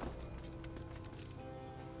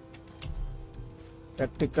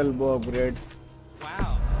 टैक्टिकल बो upgrade.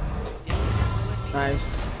 Nice.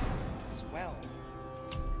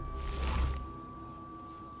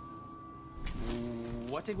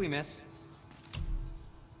 What did we miss?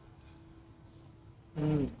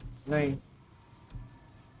 नहीं,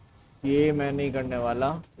 ये मैं नहीं करने वाला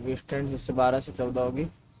क्योंकि स्ट्रेंथ जिससे 12 से 14 होगी,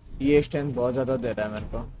 ये स्ट्रेंथ बहुत ज़्यादा दे रहा है मेरे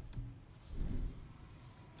को।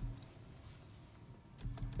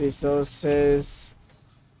 रिसोर्सेस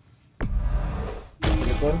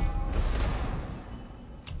बिल्कुल।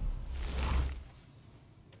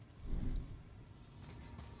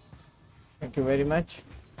 थैंक यू वेरी मच,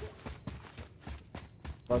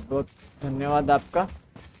 बहुत बहुत धन्यवाद आपका।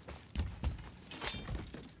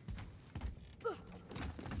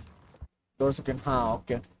 दो सेकेंड, हाँ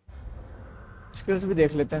ओके। स्किल्स भी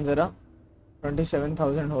देख लेते हैं ज़रा।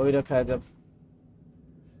 27,000 हो ही रखा है जब।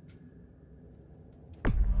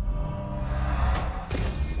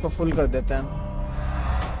 इसको फुल कर देते हैं।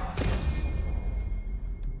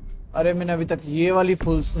 अरे मैंने अभी तक ये वाली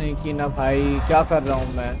फुल्स नहीं की ना भाई, क्या कर रहा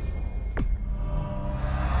हूँ मैं।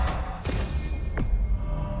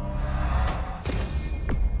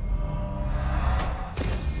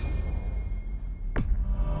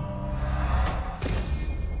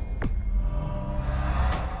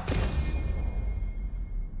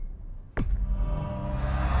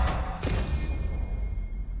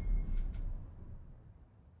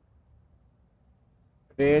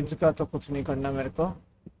 रेज का तो कुछ नहीं करना मेरे को।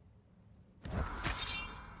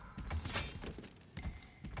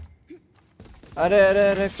 अरे अरे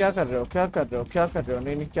अरे क्या कर रहे हो, क्या कर रहे हो, क्या कर रहे हो?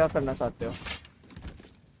 नहीं नहीं, क्या करना चाहते हो?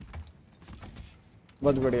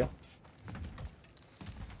 बहुत बढ़िया,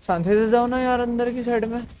 शांति से जाओ ना यार अंदर की साइड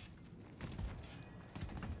में।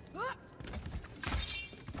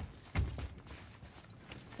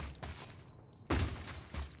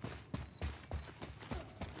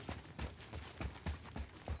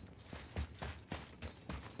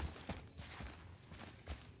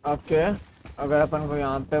 ओके अगर अपन को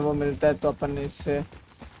यहाँ पे वो मिलता है तो अपन इससे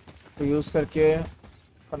तो यूज़ करके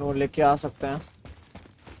अपन वो लेके आ सकते हैं।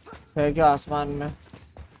 है क्या आसमान में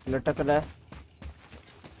लटक रहा है?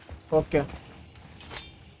 ओके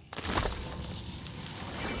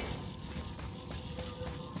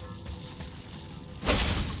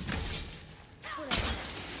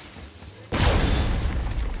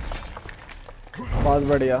बहुत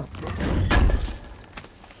बढ़िया।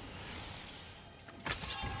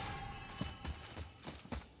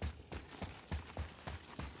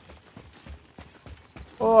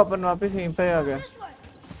 ओ अपन वापस यहीं पे आ गए।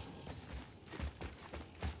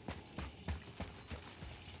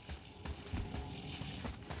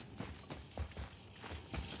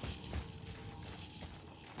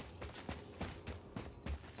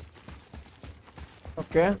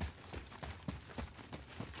 ओके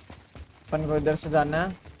अपन को इधर से जाना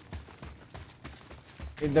है,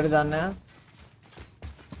 इधर जाना है,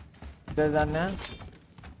 इधर जाना है,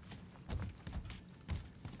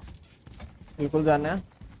 बिल्कुल जाना है।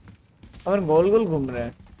 अपन गोल गोल घूम रहे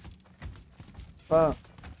हैं,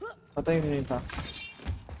 पता ही नहीं था।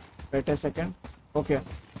 वेट ए सेकेंड। ओके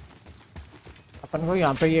अपन को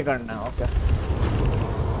यहाँ पे ये करना है। ओके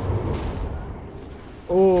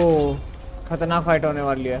ओ खतरनाक फाइट होने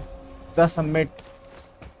वाली है। The summit.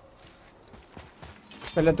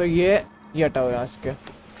 पहले तो ये हटाओ यहाँ इसके।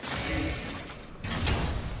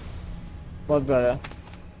 बहुत बड़ा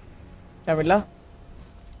क्या मिला?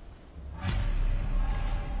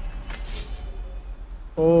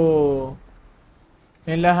 ओ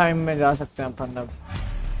नीलाहाइम में जा सकते हैं अपन अब,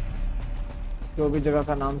 जो भी जगह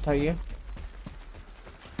का नाम था ये।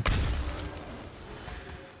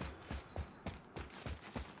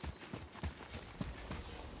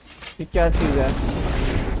 क्या चीज है?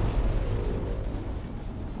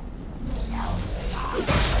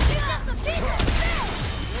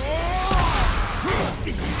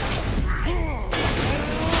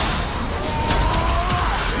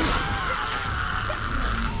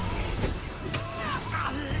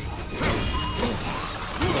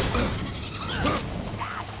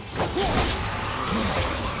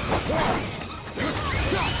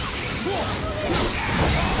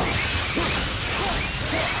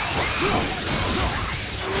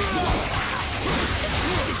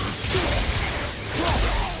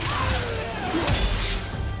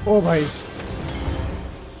 ओ भाई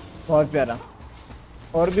बहुत प्यारा।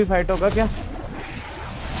 और भी फाइट होगा क्या?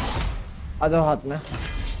 आधो हाथ में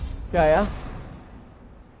क्या आया?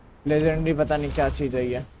 लेजेंडरी पता नहीं क्या चीज है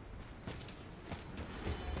ये।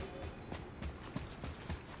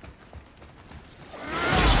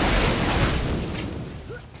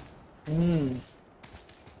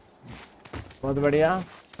 बहुत बढ़िया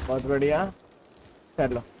बहुत बढ़िया।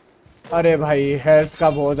 चलो। अरे भाई हेल्थ का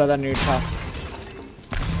बहुत ज्यादा नीड था।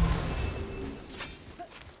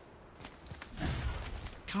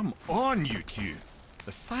 Come on, you two.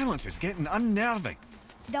 The silence is getting unnerving.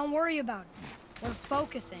 Don't worry about it. We're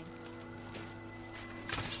focusing.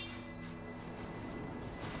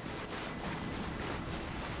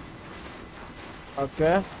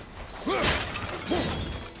 Okay.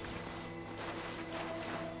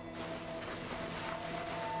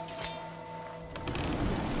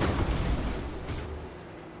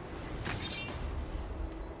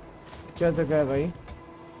 क्या तो क्या है भाई?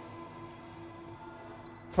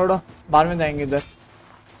 छोड़ो, बाद में जाएंगे इधर।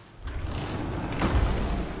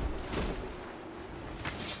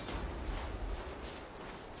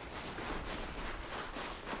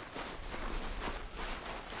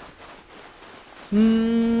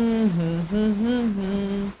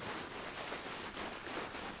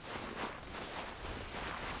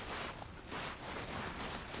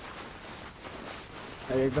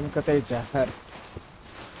 एकदम कतई जहर।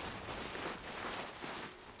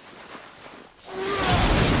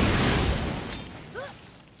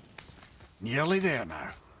 Nearly there now.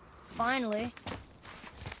 Finally.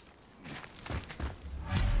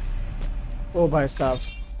 ओ भाई साहब।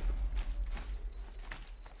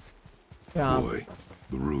 Boy,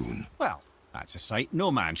 the rune. Well, that's a sight no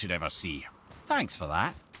man should ever see. Thanks for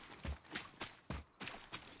that.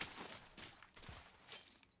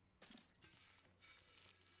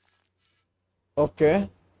 Okay.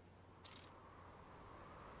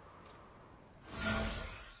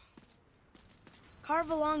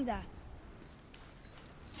 Carve along that.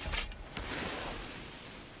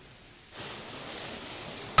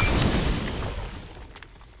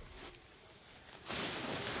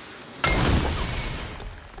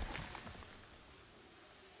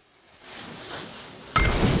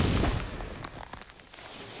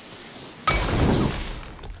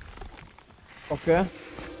 Okay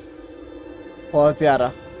बहुत प्यारा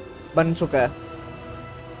बन चुका है।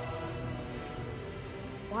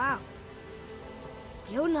 Wow.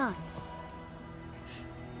 Yona.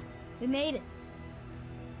 We made it.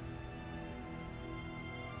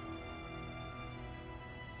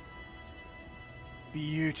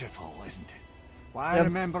 Beautiful, isn't it? Why, I Yep.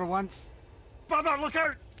 remember once. Brother, look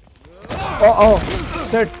out! Oh,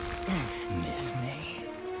 sit. Miss me.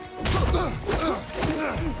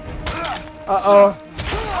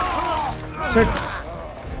 Sit.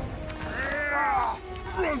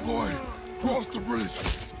 Run, boy! Cross the bridge!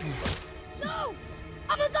 No!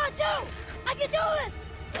 I'm a god too! I can do this!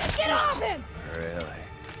 Get off him! Really?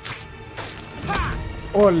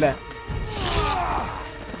 ओ ले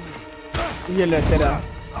ये ले तेरा।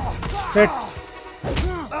 Sit.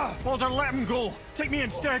 Baldur, let him go. Take me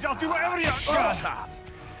instead. I'll do whatever you want.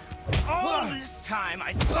 All this time,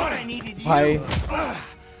 I thought I needed you. भाई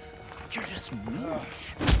But you're just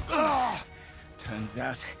meat. Turns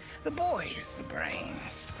out the boy is the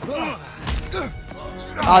brains.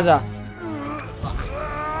 आजा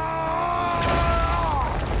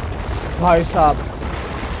भाई साहब।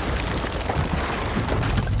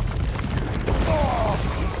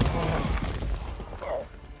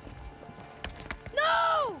 No!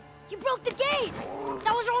 You broke the gate!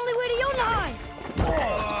 That was our only way to Jotunheim!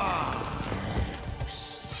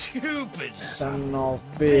 Stupid Son of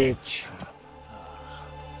bitch.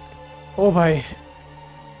 ओ भाई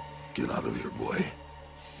Get out of here, boy.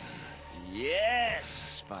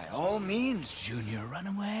 Yes, by all means, Junior, run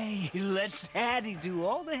away. Let Daddy do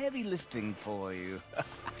all the heavy lifting for you.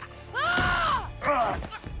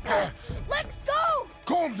 Let go!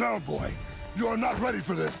 Calm down, boy. You are not ready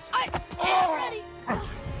for this. I am ready.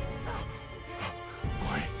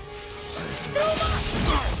 Boy.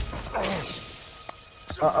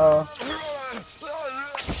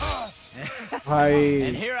 Hi.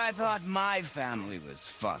 And here I thought my family was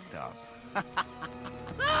fucked up.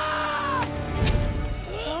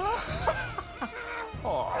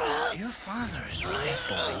 Oh, your father is right,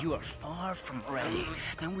 boy. You are far from ready.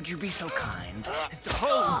 Now, would you be so kind as to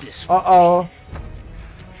hold this? Uh-oh.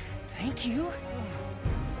 Thank you.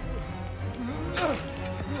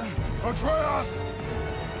 Atreus!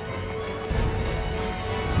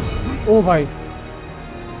 ओ भाई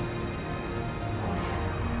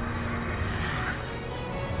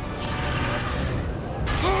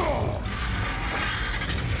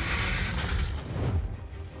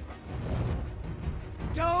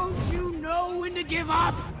Don't you know when to give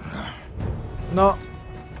up? No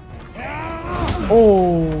ओ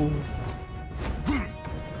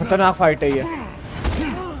खतरनाक fight है ये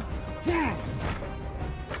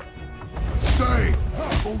Stay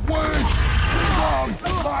away from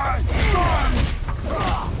my son!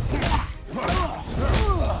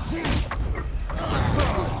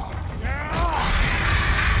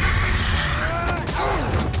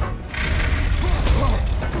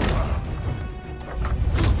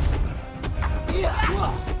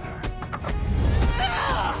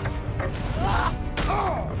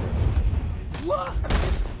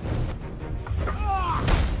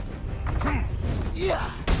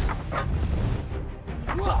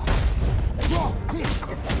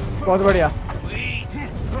 बहुत बढ़िया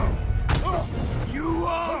You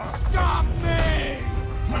won't stop me!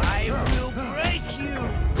 I will break you!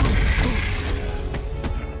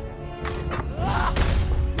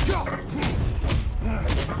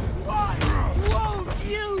 Won't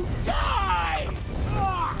you die?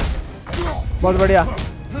 बहुत बढ़िया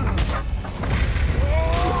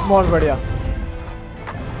बहुत बढ़िया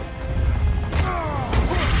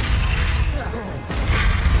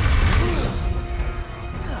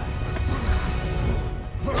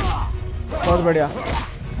बहुत बढ़िया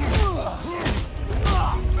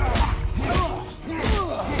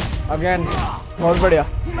अगेन बहुत बढ़िया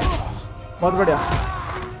बहुत बढ़िया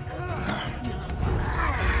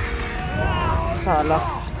साला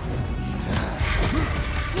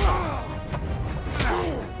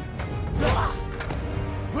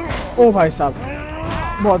ओ भाई साहब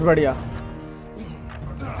बहुत बढ़िया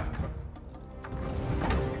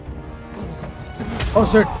oh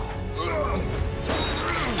shit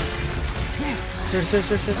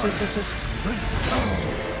Shit.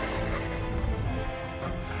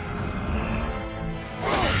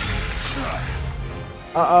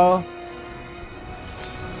 Uh-oh.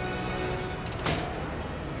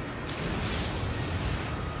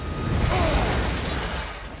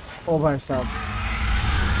 Oh भाई साहब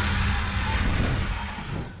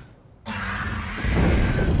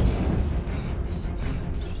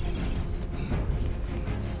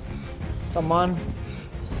Come on.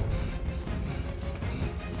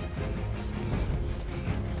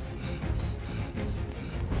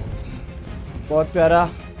 बहुत प्यारा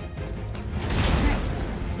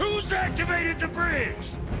Who's activated the bridge?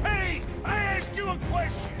 Hey, I asked you a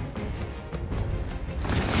question.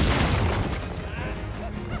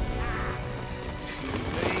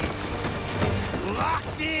 It's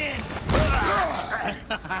locked in!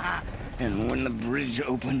 And when the bridge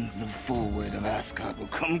opens, the full weight of Asgard will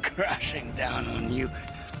come crashing down on you.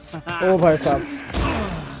 ओ भाई साहब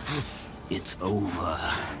It's over.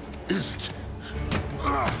 Is it?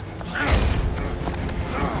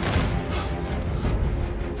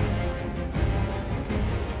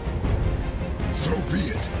 So be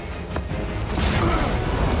it.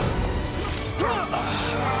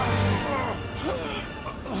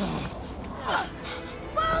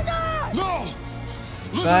 Baldur! No!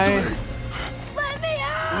 Bye. Listen to me! Let me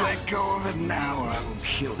out! Let go of it now or I will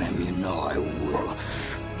kill him. You know I will.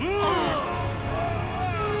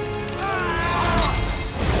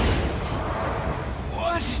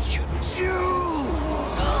 What did you do?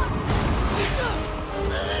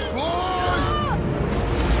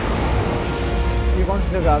 ये कौन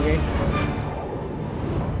सी जगह आ गई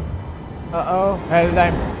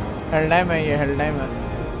हेल्डाइम है ये हेल्डाइम है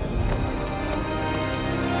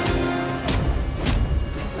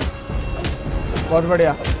बहुत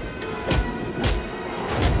बढ़िया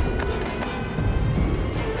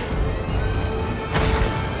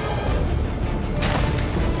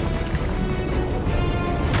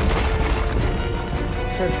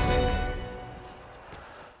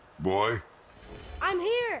boy? I'm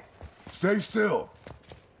here. Stay still.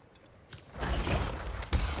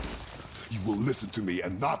 You will listen to me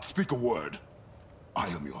and not speak a word. I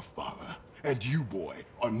am your father, and you, boy,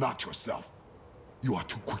 are not yourself. You are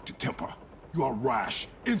too quick to temper. You are rash,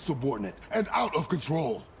 insubordinate, and out of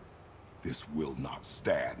control. This will not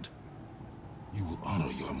stand. You will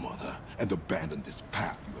honor your mother and abandon this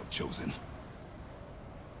path you have chosen.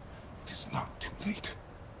 It is not too late.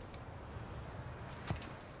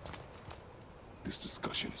 This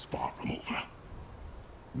discussion is far from over.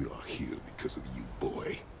 We are here because of you,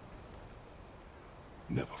 boy.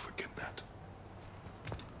 Never forget that.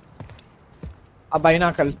 अब आई ना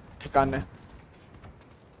कल ठिकाने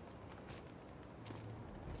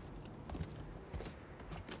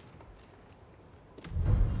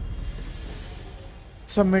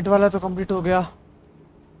submit वाला तो complete हो गया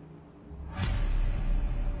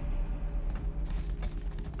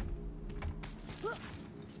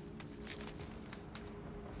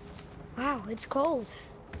Wow, it's cold.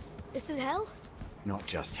 This is hell? Not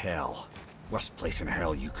just hell. Worst place in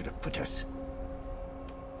hell you could have put us.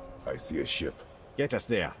 I see a ship. Get us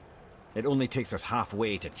there. It only takes us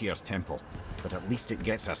halfway to Tyr's temple, but at least it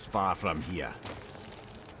gets us far from here.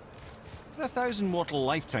 For 1,000 mortal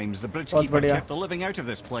lifetimes, the bridgekeeper kept the living out of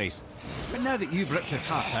this place. But now that you've ripped his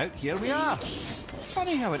heart out, here we are.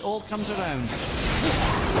 Funny how it all comes around.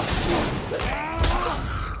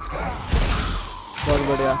 बहुत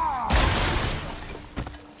बढ़िया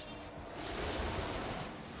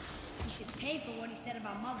You should pay for what he said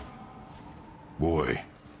about Mother. Boy.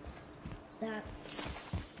 That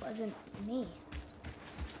wasn't me.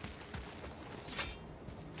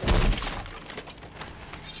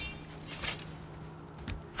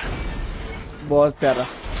 बहुत प्यारा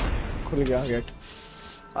खुल गया gate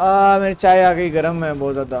मेरी चाय आ गई गर्म है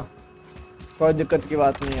बहुत ज़्यादा कोई दिक्कत की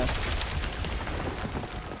बात नहीं है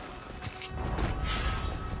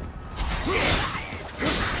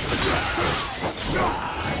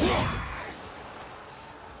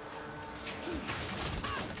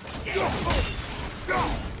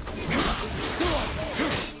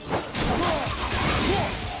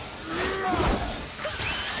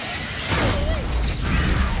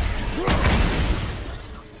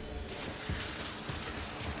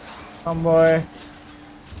Come boy.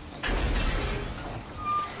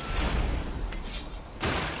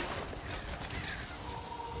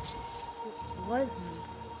 It was me.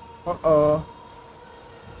 Uh-oh.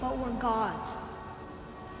 But we're gods.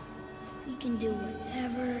 We can do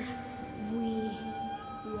whatever we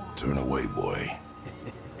want. Turn away, boy.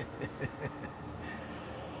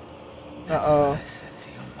 Uh-oh. I said to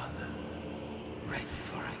your mother right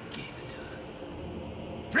before I gave it to her.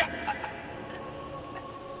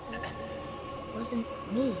 It wasn't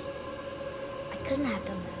me. I couldn't have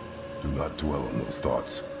done that. Do not dwell on those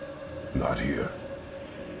thoughts. Not here.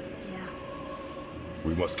 Yeah.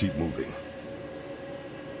 We must keep moving.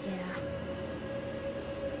 Yeah.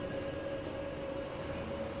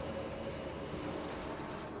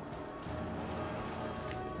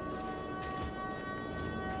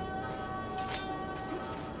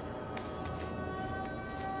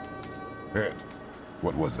 Ed,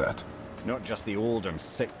 what was that? Not just the old and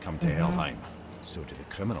sick come to Helheim, so do the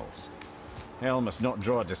criminals. Hell must not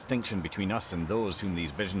draw a distinction between us and those whom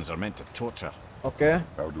these visions are meant to torture. Okay.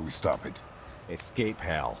 How do we stop it? Escape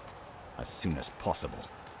hell as soon as possible.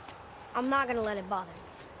 I'm not gonna let it bother me.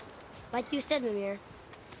 Like you said, Mimir,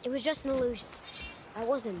 it was just an illusion. I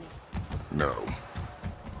wasn't me. No.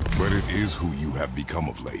 But it is who you have become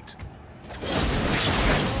of late. I'll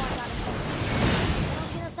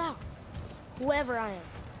get us out. Whoever I am.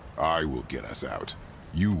 I will get us out.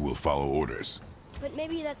 You will follow orders. But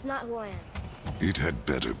maybe that's not who I am. It had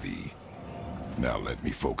better be. Now let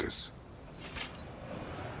me focus.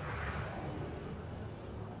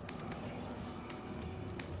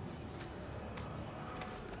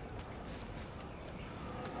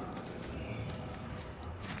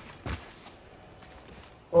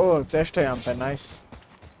 Oh chest है यहाँ पे nice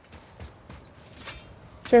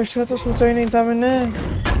chest का तो सोचा ही नहीं था मैंने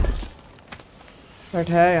but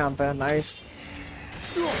है यहाँ पे नाइस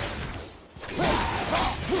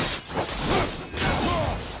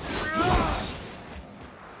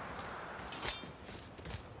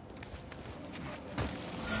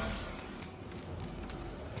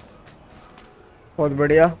बहुत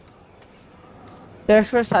बढ़िया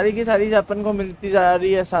टेक्स्ट पर सारी की सारी अपन को मिलती जा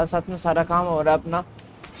रही है साथ साथ में सारा काम हो रहा है अपना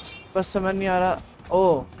बस समझ नहीं आ रहा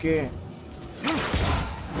okay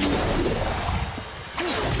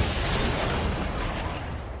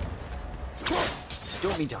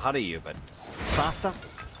Don't mean to hurry you, but faster?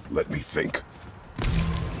 Let me think.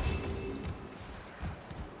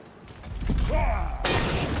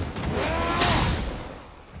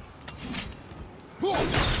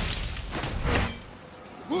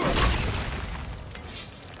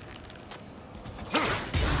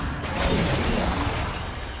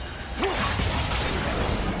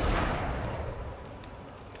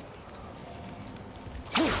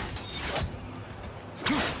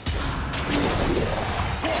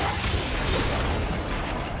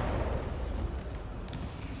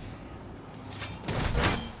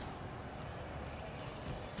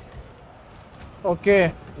 Okay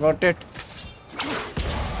got it.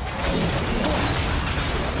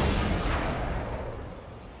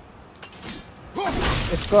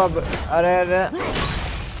 इसको अब अरे अरे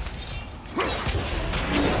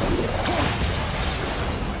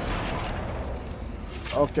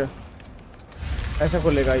ओके ऐसे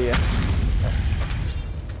खुलेगा ये।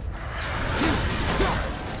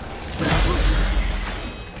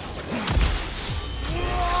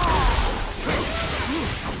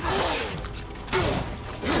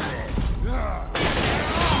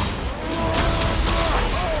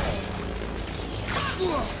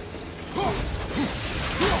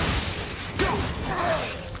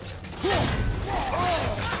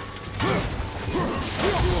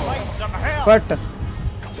 बट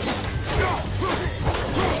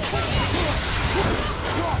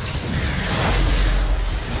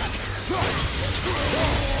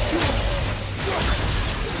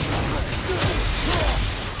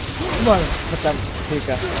मतलब ठीक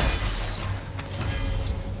है।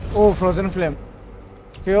 ओ frozen flame,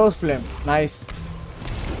 chaos flame, nice.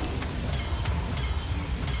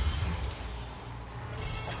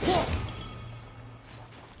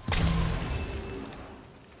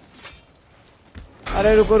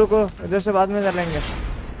 अरे रुको रुको, इधर से बाद में कर लेंगे।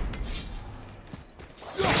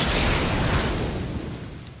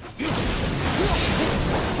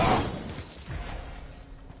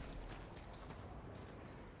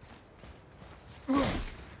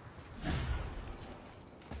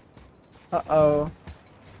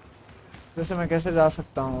 जैसे मैं कैसे जा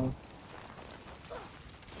सकता हूँ?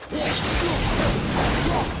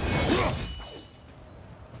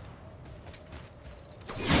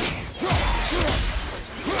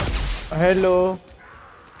 हेलो,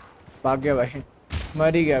 भाग गया भाई,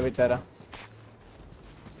 मर ही गया बेचारा।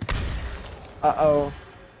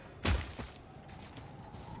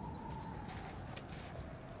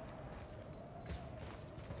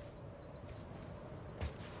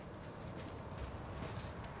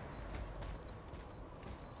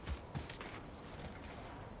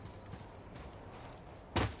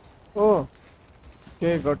 Oh,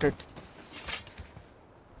 okay, got it.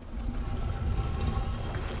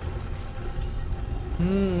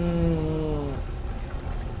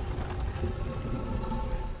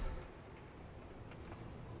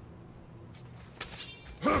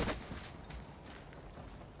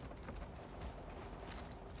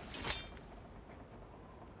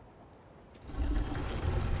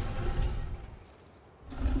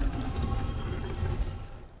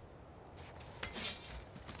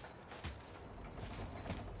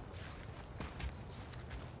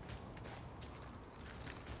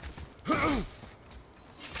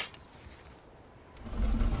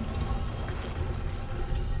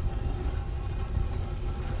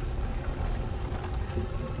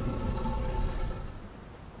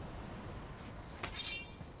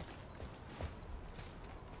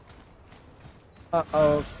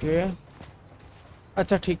 Okay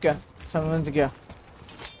अच्छा ठीक है, समझ गया।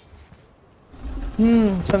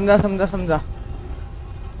 समझा समझा समझा।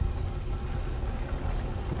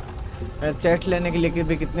 चैट लेने के लिए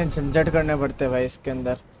भी कितने झंझट करने पड़ते हैं भाई इसके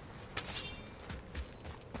अंदर।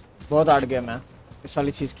 बहुत आड़ गया मैं इस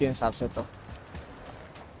वाली चीज़ के हिसाब से तो,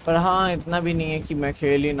 पर हाँ इतना भी नहीं है कि मैं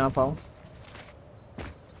खेल ही ना पाऊँ।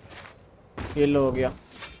 ये लो हो गया।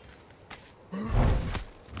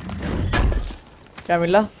 क्या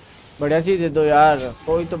मिला? बढ़िया चीज़ दे दो यार,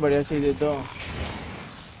 कोई तो बढ़िया चीज़ दे दो।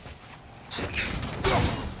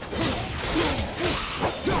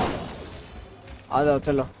 आ जाओ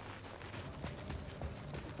चलो।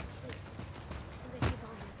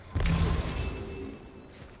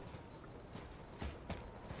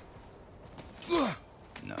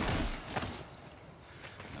 No,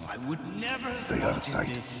 I would never Stay out of sight.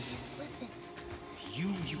 Listen. You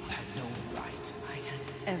had no right. I had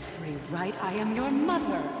every right. I am your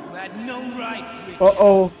mother. You had no right, Rick.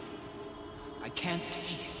 Oh. I can't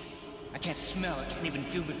taste. I can't smell. I can't even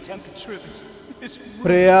feel the temperature of this room.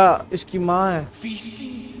 प्रिया इसकी माँ है।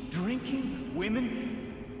 Feasting, drinking, women.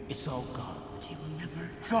 It's all gone. You will never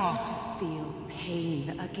Gone. have to feel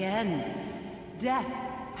pain again. Death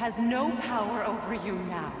has no power over you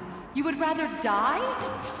now. You would rather die?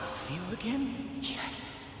 And never feel again? Yes.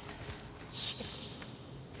 Yes.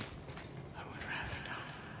 I would rather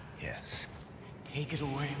die. Yes. Take it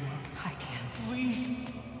away, Mom. I can't. Please.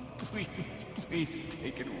 Please. Please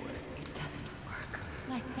take it away. It doesn't work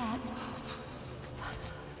like that. Son.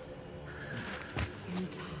 In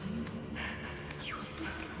time, you will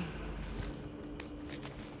thank me.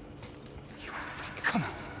 You will thank me. Come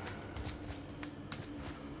on.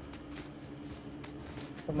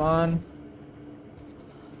 Come on.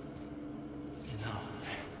 No.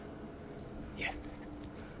 Yes.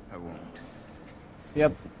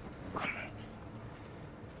 Yep.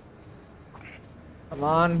 Come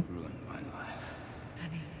on. Ruined my life.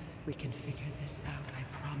 Honey, we can figure this out. I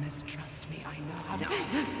promise. Trust me. I know how to.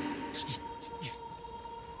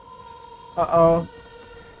 Uh-oh.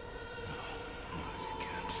 You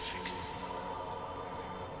can't fix it.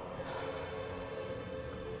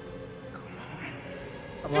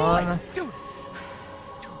 Come on.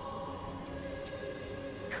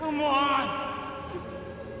 Come on!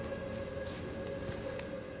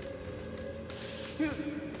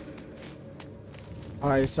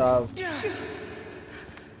 भाई साहब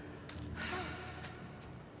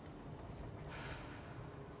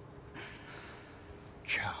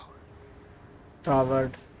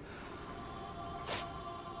Coward.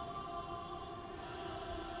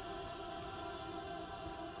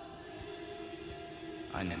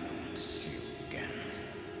 I never want to see you again.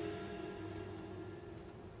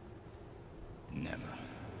 Never.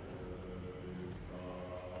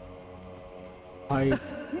 भाई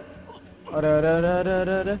अरे अरे अरे अरे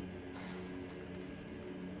अरे अरे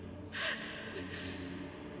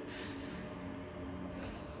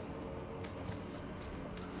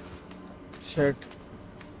Shit.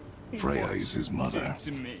 Freya is his mother.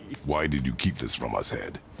 Why did you keep this from us,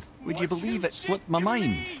 Head? Would you believe it slipped my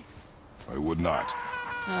mind? I would not.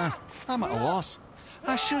 I'm at a loss.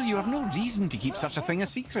 I assure you have no reason to keep such a thing a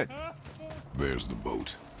secret. There's the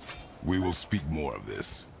boat. We will speak more of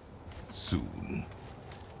this soon.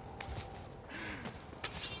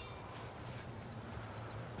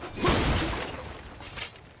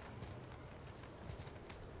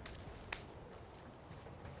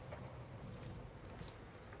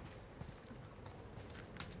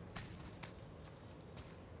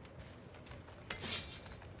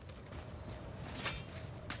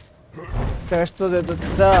 Test तो दे दो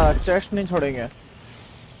चाचा test नहीं छोड़ेंगे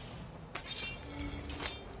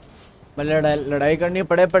लड़ाई करनी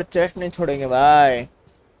पड़े पर chest नहीं छोड़ेंगे भाई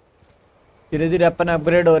धीरे धीरे अपन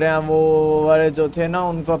अपग्रेड हो रहे हैं वो वाले जो थे ना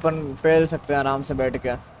उनको अपन पेल सकते हैं आराम से बैठ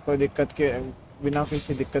के कोई दिक्कत के बिना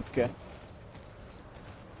किसी दिक्कत के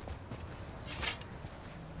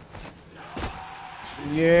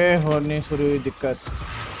ये होनी शुरू हुई दिक्कत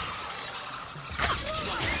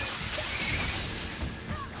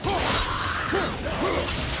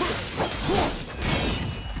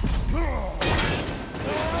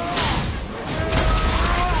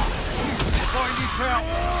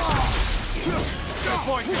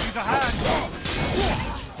Boy, could use a hand.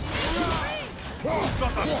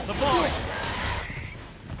 Got the boy.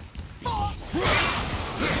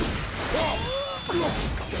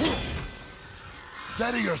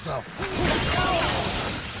 Steady yourself.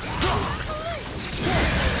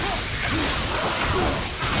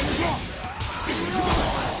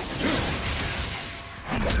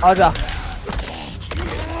 आजा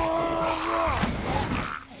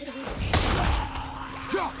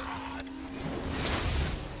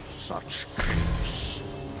Such chaos.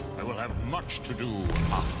 I will have much to do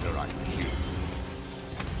after I kill.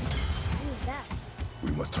 Who's that?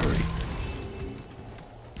 We must hurry.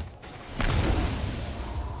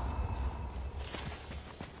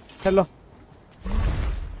 चलो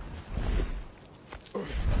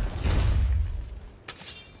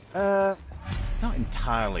Not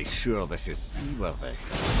entirely sure this is seaworthy.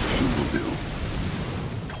 Will do.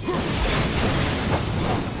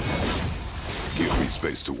 Give me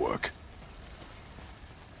space to work.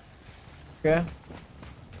 क्या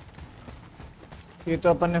ये तो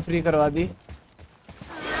अपन ने free करवा दी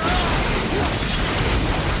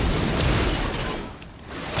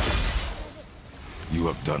You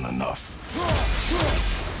have done enough.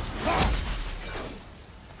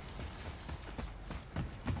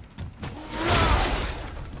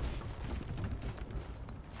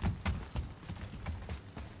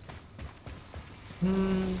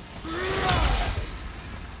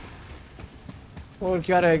 और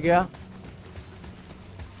क्या रह गया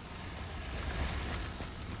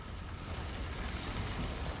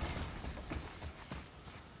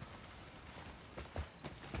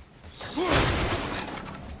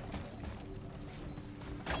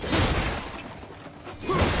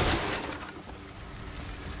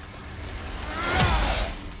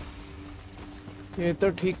ये तो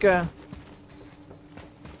ठीक है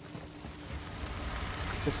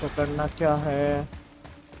इसका करना क्या है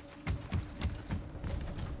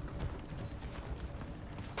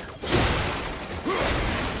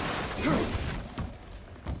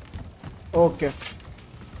okay The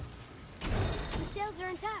sails are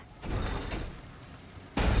intact.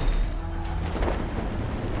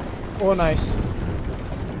 O nice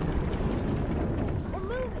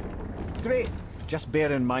Great. Just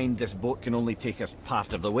bear in mind this boat can only take us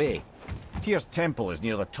part of the way. Tyr's temple is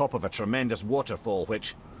near the top of a tremendous waterfall,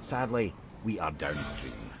 which, sadly, we are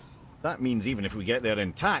downstream. That means even if we get there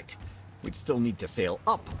intact, we'd still need to sail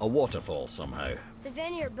up a waterfall somehow. The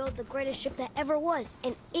Vanir built the greatest ship that ever was,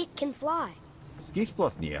 and it can fly.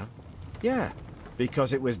 Skidbladnir? Yeah,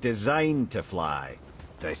 because it was designed to fly.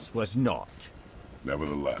 This was not.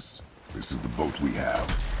 Nevertheless, this is the boat we have.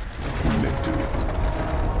 We make do.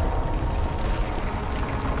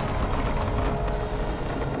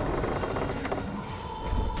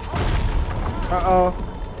 Uh-oh.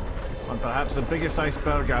 And perhaps the biggest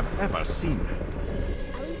iceberg I've ever seen.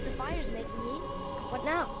 At least the fire's making heat. What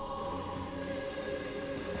now?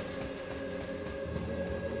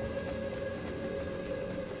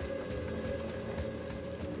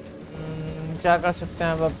 क्या कर सकते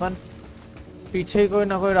हैं अब अपन? पीछे ही कोई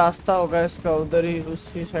ना कोई रास्ता होगा इसका, उधर ही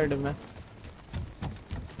उसी साइड में।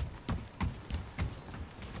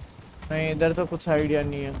 नहीं, इधर तो कुछ आइडिया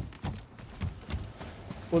नहीं है।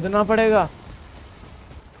 कूदना पड़ेगा।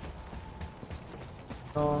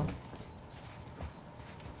 तो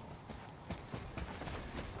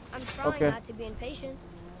I'm trying not to be impatient.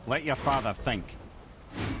 Let your father think.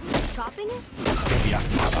 Dropping it? Give your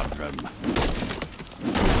father room.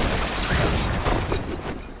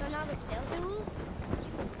 So now the sails are loose?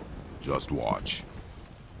 Just watch.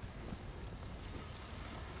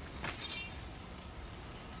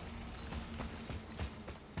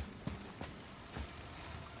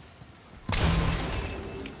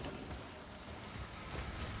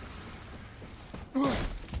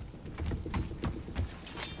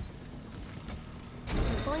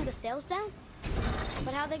 Pulling the sails down?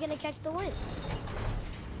 But how are they gonna catch the wind?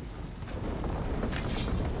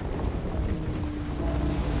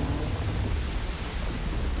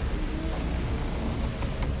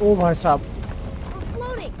 ओ भाई साहब, We're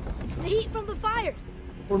floating! The heat from the fires!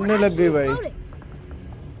 उड़ने लग गई भाई। Floating.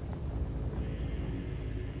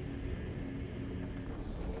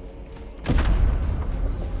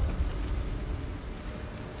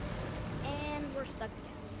 And we're stuck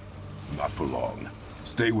again. Not for long.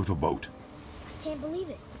 Stay with the boat. I can't believe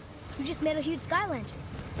it. You just made a huge sky lantern.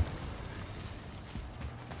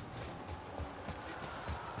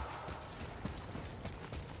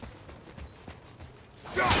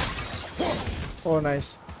 O nice.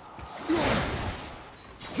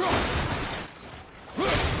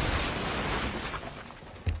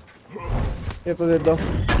 ये तो दे दो।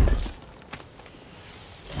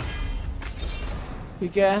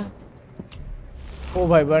 ठीक है। ओ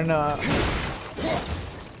भाई वरना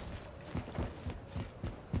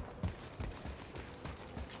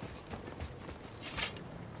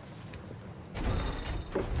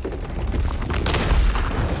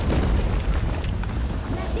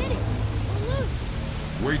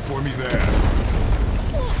Wait for me there.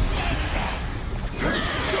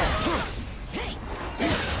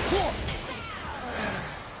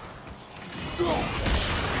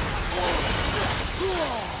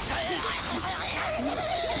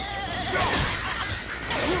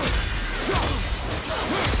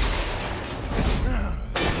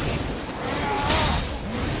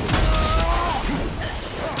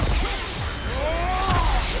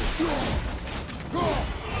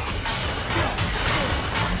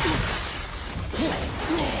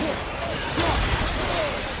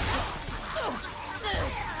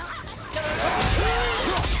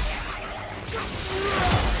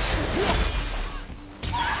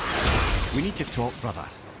 We need to talk, brother.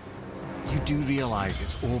 You do realize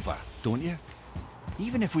it's over, don't you?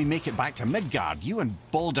 Even if we make it back to Midgard, you and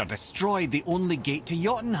Baldur destroyed the only gate to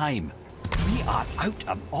Jotunheim. We are out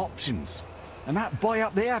of options. And that boy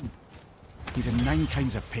up there, he's in 9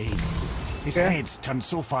 kinds of pain. His head's turned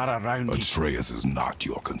so far around. Atreus is not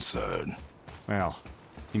your concern. Well,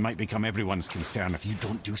 he might become everyone's concern if you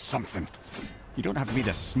don't do something. You don't have to be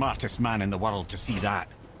the smartest man in the world to see that.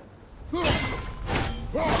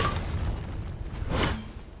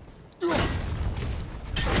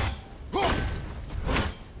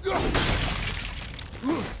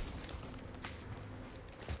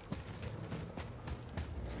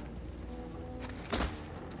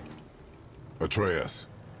 Atreus,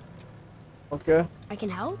 Okay. I can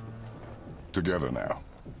help? together now.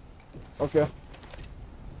 Okay.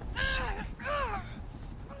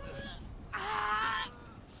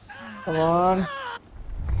 Come on.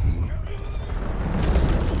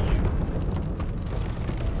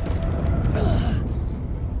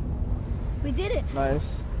 We did it!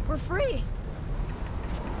 Nice. We're free!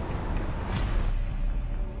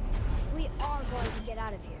 We are going to get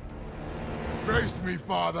out of here. Face me,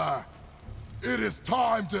 father. It is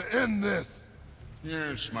time to end this.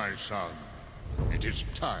 Yes, my son. It is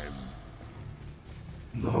time.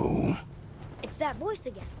 No, that voice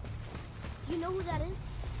again. Do you know who that is?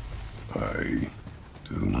 I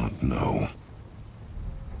do not know.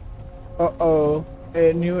 Uh-oh.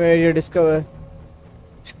 A new area discovered.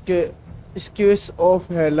 Skews of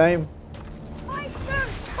Helheim.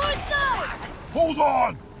 Hold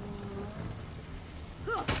on!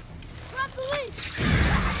 Grab the lead!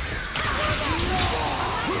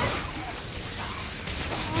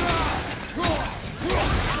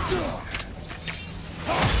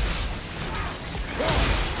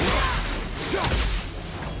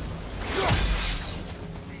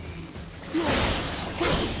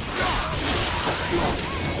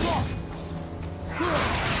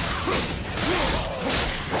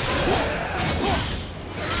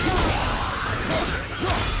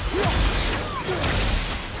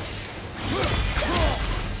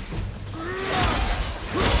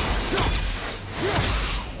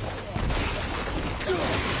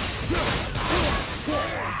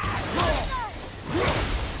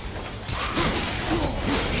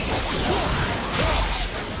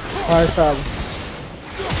 भाई साहब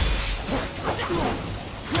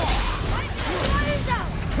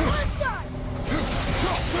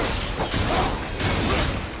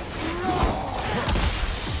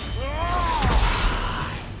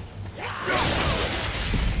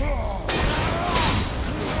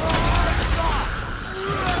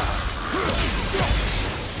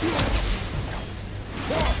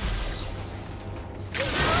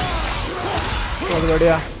बहुत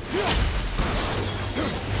बढ़िया।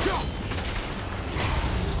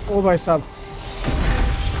 ओ भाई साहब,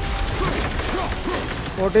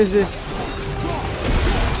 what is this?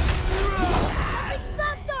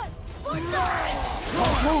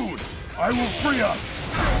 I will free us.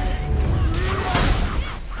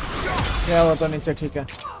 क्या हुआ तो नीचे, ठीक है।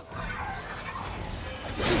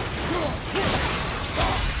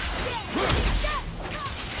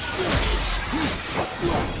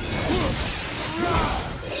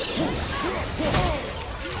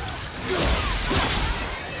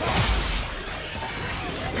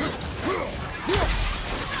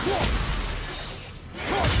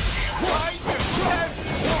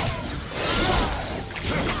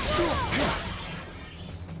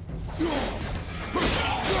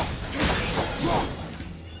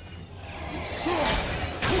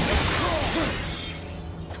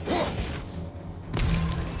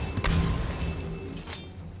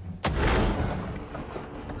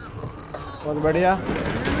 बहुत बढ़िया।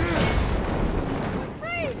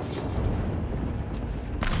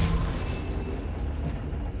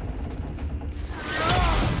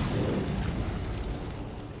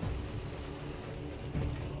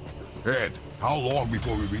 Ed, how long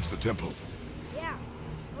before we reach the temple? Yeah,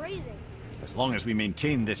 it's freezing. As long as we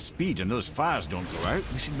maintain this speed and those fires don't go out,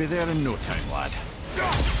 we should be there in no time, lad.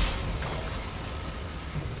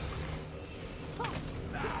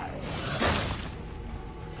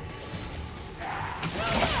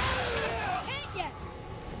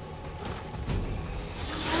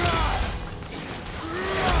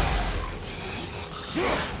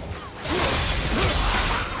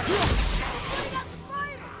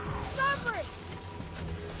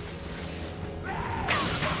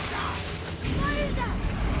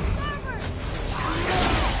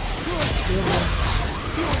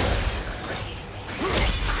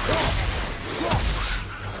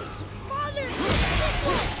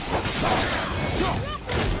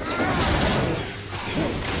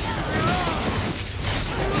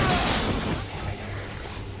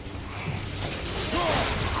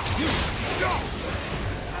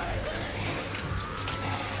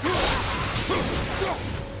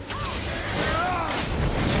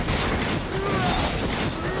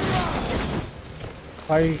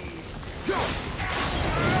 भाई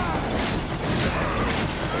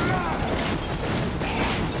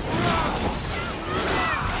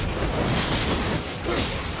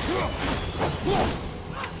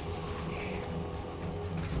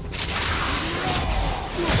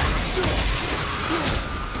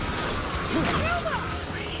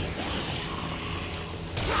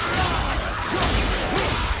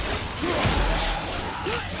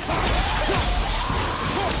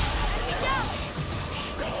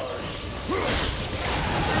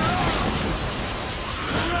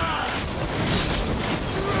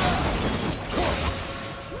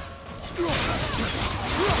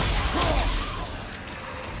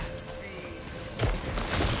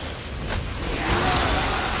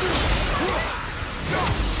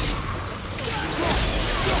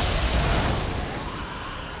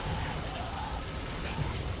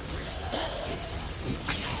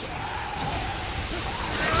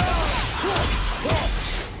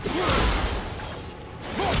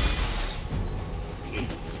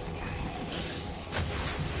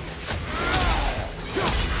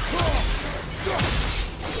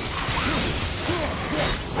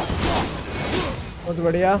बहुत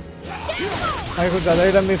बढ़िया भाई, कुछ ज़्यादा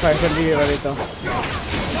ही लंबी fight चल रही है भाई तो।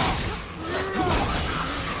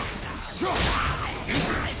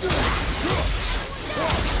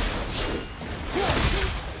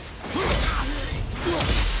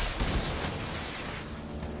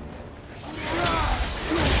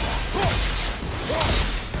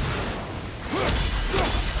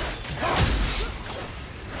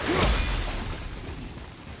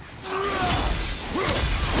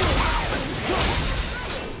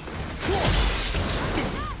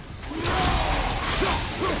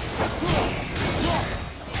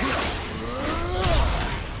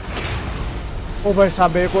 ओ भाई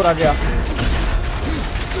साहब, एक और आ गया।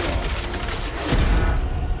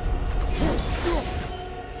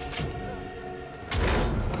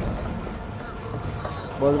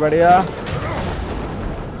 बहुत बढ़िया।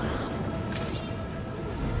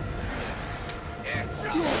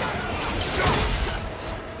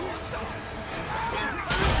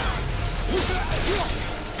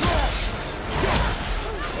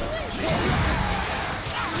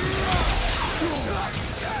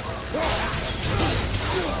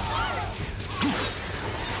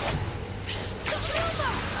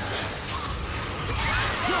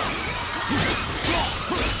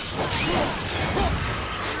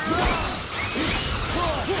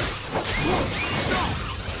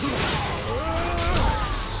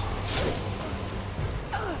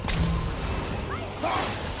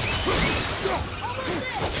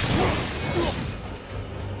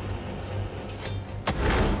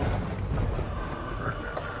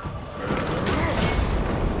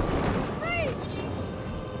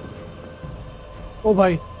 ओ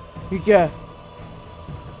भाई ये क्या है?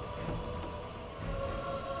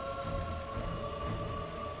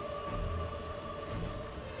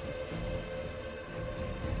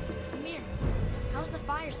 Amir, how's the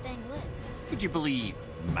fire staying lit? Would you believe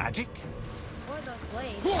magic? Or those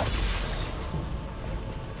blades?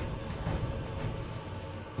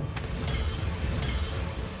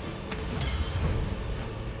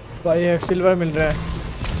 भाई एक सिल्वर मिल रहा है।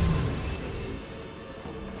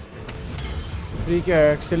 ठीक है,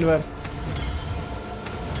 एक सिल्वर।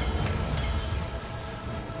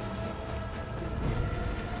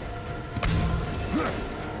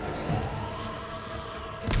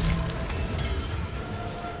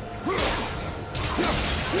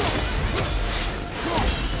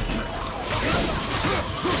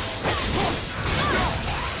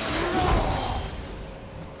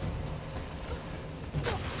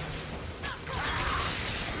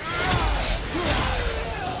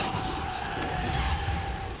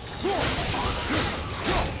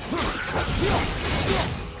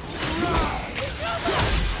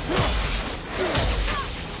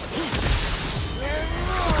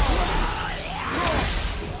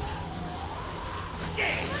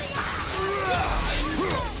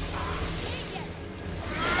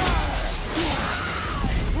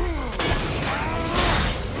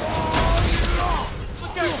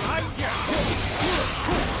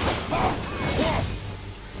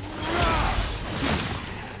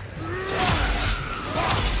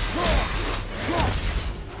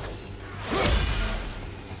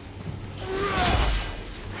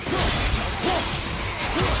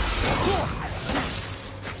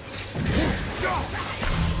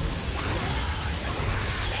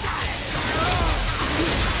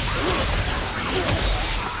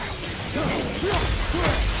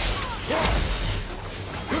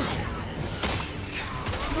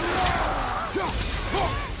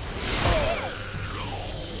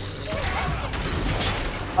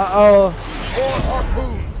 Uh-oh.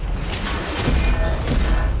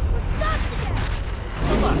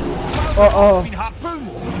 Uh-oh.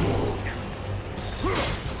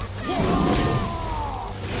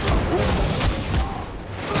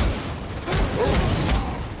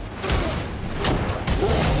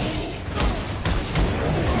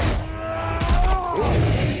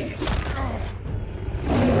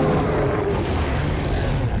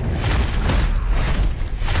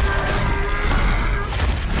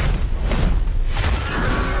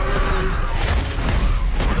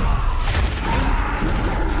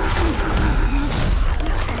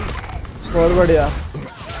 बहुत बढ़िया।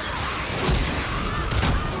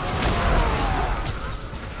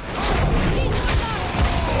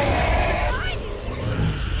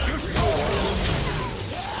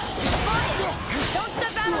 Don't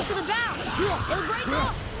step out onto the bow. It'll break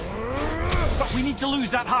off. But we need to lose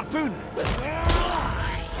that harpoon.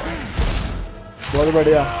 बहुत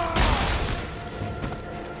बढ़िया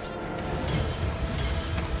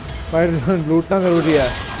भाई, लूटना जरूरी है।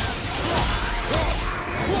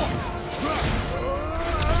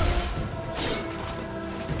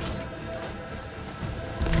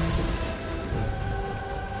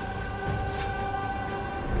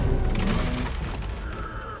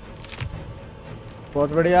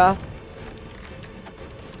 बहुत बढ़िया।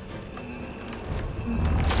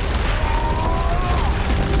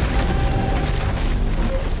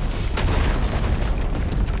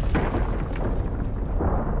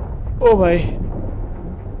 ओ भाई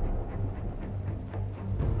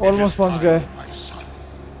ऑलमोस्ट पहुंच गए। My son,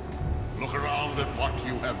 look around at what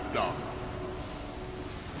you have done.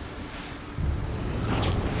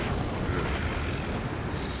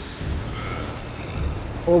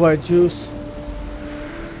 ओ भाई जूस।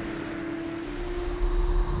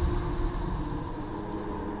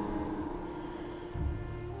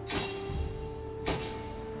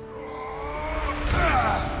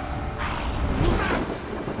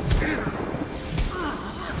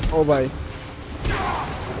 ओ भाई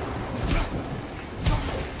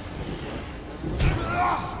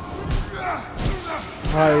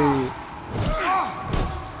भाई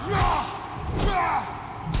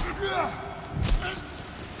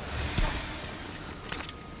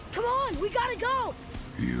Come on, we gotta go.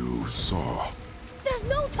 You saw. There's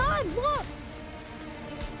no time. Look.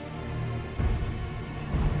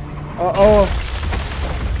 oh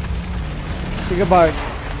ठीक है bye.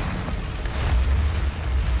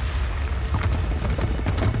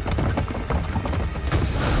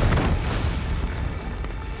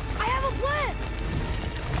 I have a plan.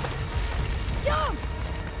 Jump.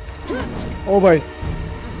 ओ भाई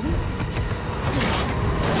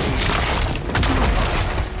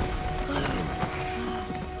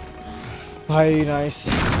भाई नाइस।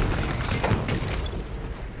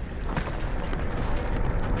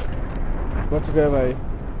 बच गए भाई।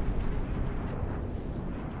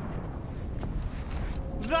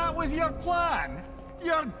 That was your plan?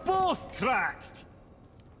 You're both cracked!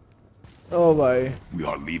 ओ भाई We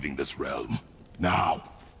are leaving this realm. Now.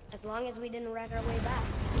 As long as we didn't wreck our way back.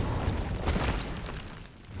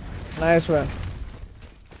 Nice one.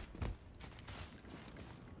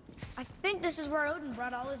 I think this is where Odin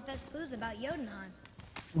brought all his best clues about Jotunheim.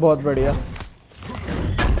 बहुत बढ़िया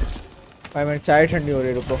भाई। मेरी चाय ठंडी हो रही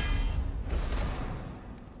है, रुको।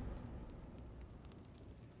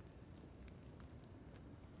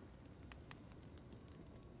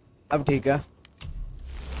 अब ठीक है,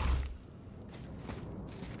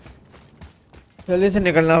 जल्दी से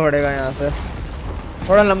निकलना पड़ेगा यहाँ से।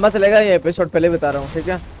 थोड़ा लंबा चलेगा ये एपिसोड, पहले बता रहा हूँ, ठीक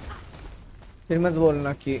है? फिर मत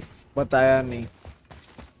बोलना कि बताया नहीं।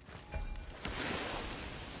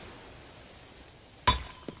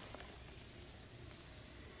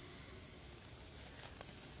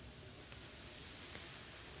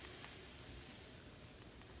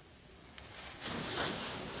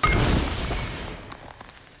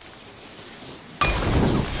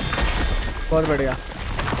 बहुत बढ़िया।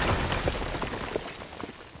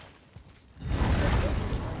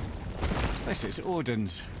 This is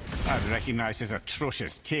Odin's. I'd recognize his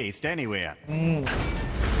atrocious taste anywhere.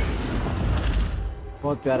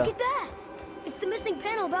 बहुत प्यारा। Look at that! It's the missing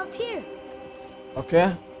panel about Tyr. Okay.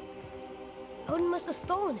 Odin must have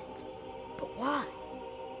stolen it. But why?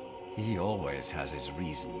 He always has his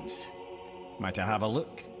reasons. Might I have a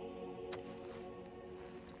look?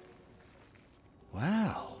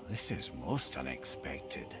 Well, this is most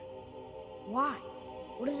unexpected. Why?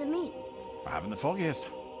 What does it mean? I haven't the foggiest.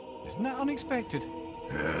 Isn't that unexpected?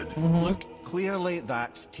 Head. Look, clearly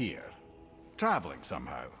that's Tyr. Traveling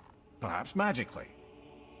somehow. Perhaps magically.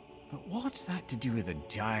 But what's that to do with the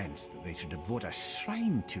giants that they should devote a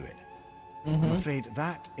shrine to it? I'm afraid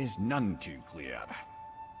that is none too clear.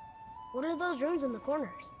 What are those runes in the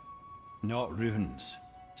corners? Not runes.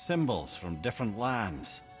 Symbols from different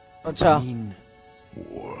lands. अच्छा। I mean,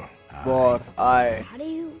 War. War. I. How do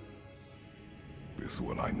you... This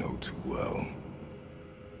one I know too well.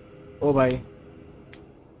 ओ भाई।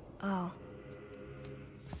 Oh.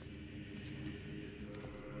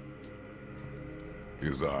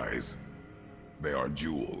 His eyes. They are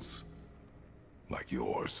jewels. Like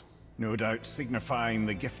yours. no doubt signifying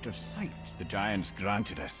the gift of sight the giants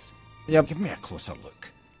granted us. Yep. Give me a closer look.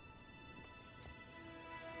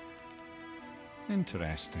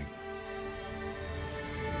 Interesting.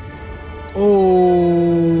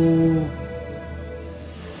 Oh.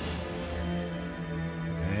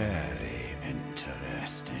 Very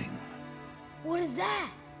interesting. What is that?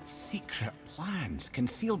 Secret plans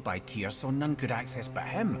concealed by Tyr so none could access but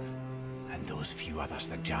him. And those few others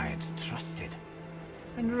the giants trusted.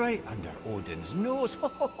 And right under Odin's nose, ho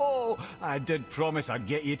ho ho! I did promise I'd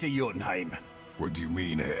get you to Jotunheim. What do you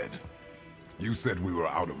mean, Head? You said we were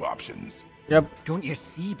out of options. Yep. Don't you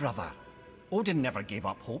see, brother? Odin never gave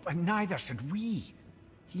up hope, and neither should we.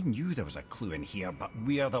 He knew there was a clue in here, but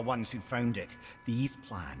we're the ones who found it. These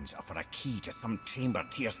plans are for a key to some chamber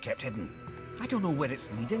Tyr's kept hidden. I don't know where it's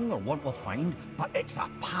leading or what we'll find, but it's a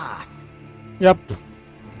path. Yep.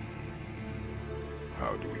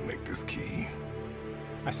 How do we make this key?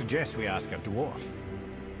 I suggest we ask a dwarf.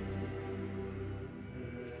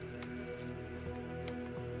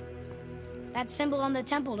 That symbol on the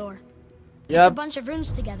temple door. It's a Yep. bunch of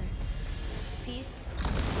runes together. Peace.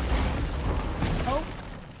 Oh,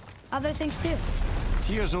 other things too.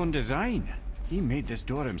 Tyr's own design. He made this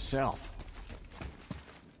door himself.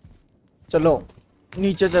 चलो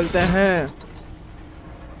नीचे चलते हैं,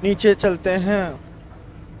 नीचे चलते हैं।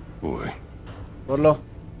 Boy, बोलो।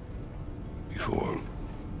 before,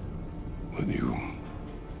 when you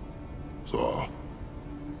saw,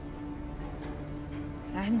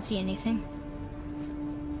 I didn't see anything.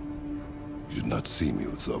 you did not see me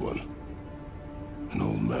with someone. An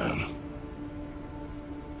old man.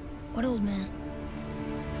 What old man?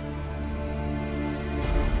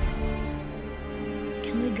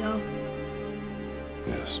 Can we go?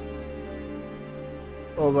 Yes,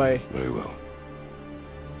 ओ भाई, very well.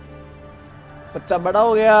 बच्चा बड़ा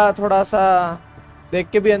हो गया थोड़ा सा, देख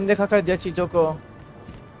के भी अनदेखा कर दिया चीजों को।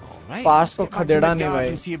 Right, पास को let's get back to खदेड़ा the नहीं guard भाई।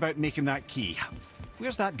 and see about making that key.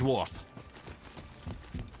 Where's that dwarf?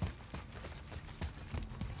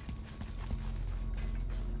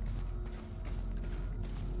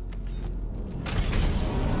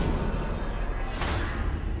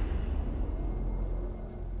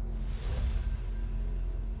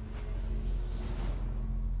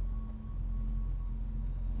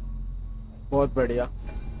 बहुत बढ़िया।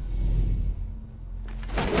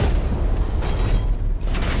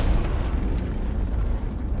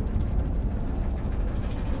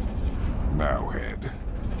 Marrowhead,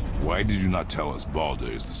 why did you not tell us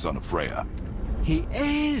Baldur is the son of Freya? He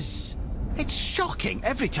is! It's shocking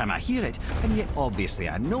every time I hear it, and yet obviously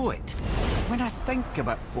I know it. When I think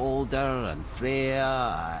about Baldur and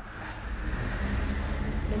Freya...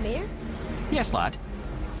 Mimir? Yes, lad.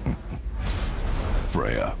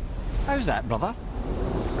 Freya. How's that, brother?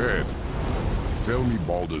 Ed, tell me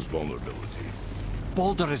Baldur's vulnerability.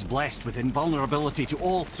 Baldur is blessed with invulnerability to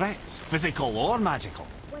all threats, physical or magical.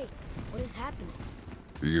 Wait, what is happening?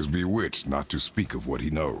 He is bewitched not to speak of what he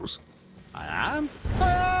knows. I am? I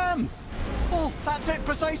am! Oh, that's it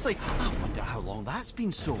precisely. I wonder how long that's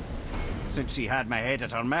been so. Since she had my head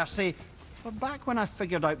at her mercy, or back when I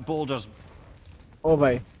figured out Baldur's... ओ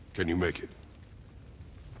भाई, Can you make it?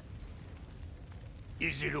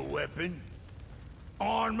 Is it a weapon?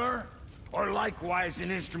 Armor? Or likewise an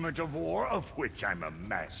instrument of war, of which I'm a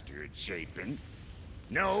master at shaping?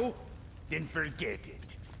 No? Then forget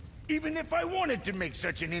it. Even if I wanted to make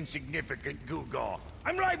such an insignificant gewgaw,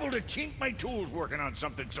 I'm liable to chink my tools working on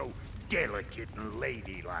something so delicate and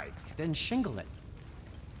ladylike. Then shingle it.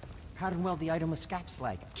 Pattern weld the item with scap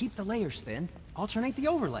slag. Keep the layers thin. Alternate the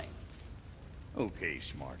overlay. Okay,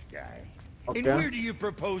 smart guy. Okay. And where do you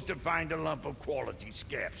propose to find a lump of quality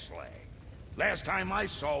scap slag? Last time I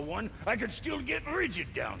saw one, I could still get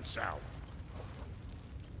rigid down south.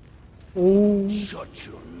 Ooh, Shut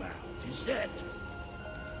your mouth, is that?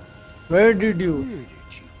 where did you? Where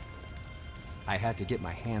did you? I had to get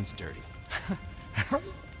my hands dirty.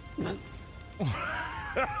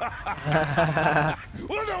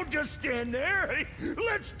 Well, don't just stand there.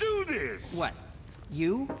 Let's do this. What?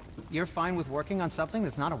 You're fine with working on something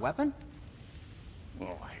that's not a weapon?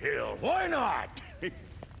 Oh, hell, why not?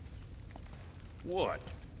 What?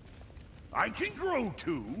 I can grow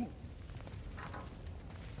too.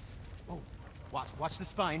 Oh, watch the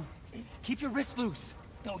spine. Keep your wrist loose.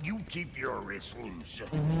 No, you keep your wrist loose.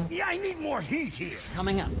 Yeah, I need more heat here.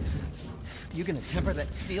 Coming up. You gonna temper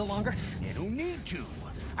that steel longer? You don't need to.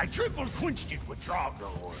 I triple quenched it with Drago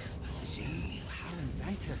oil. See? How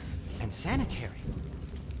inventive. And sanitary.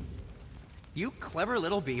 You clever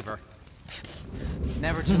little beaver.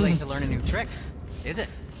 Never too late to learn a new trick, is it?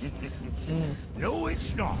 No,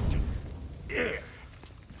 it's not. There.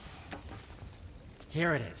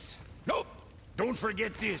 Here it is. Nope. Don't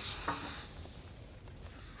forget this.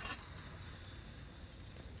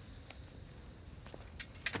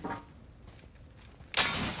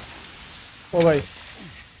 ओ भाई,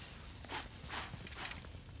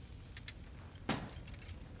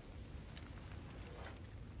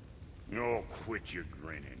 Oh, quit your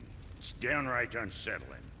grinning. It's downright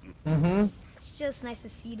unsettling. It's just nice to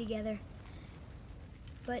see you together.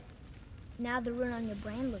 But now the rune on your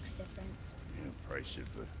brain looks different. Yeah, price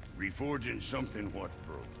of reforging something what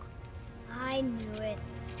broke. I knew it.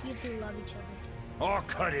 You two love each other. Oh,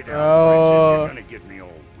 cut it out, Oh. Princess. You're gonna get me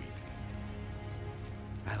all weak.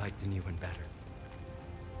 I like the new one better.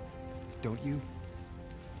 don't you?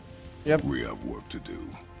 Yep. We have work to do.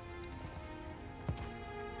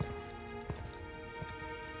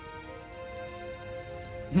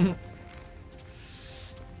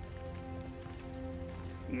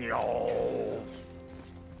 No.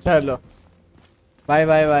 चलो bye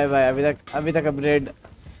bye bye bye. अभी तक upgrade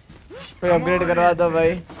कोई upgrade करवा दो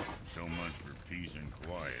भाई। So much for peace and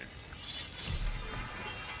quiet.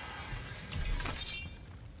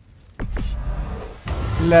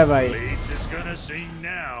 ले भाई Playz is gonna sing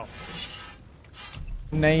now.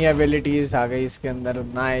 नई एबिलिटीज आ गई इसके अंदर।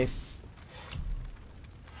 नाइस।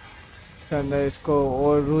 इसके अंदर इसको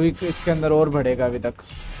और रूही इसके अंदर और बढ़ेगा अभी तक।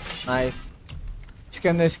 नाइस। इसके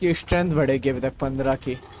अंदर इसकी स्ट्रेंथ बढ़ेगी अभी तक 15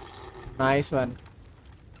 की। Nice one.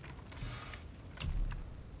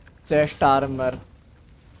 चेस्ट आर्मर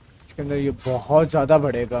इसके अंदर ये बहुत ज़्यादा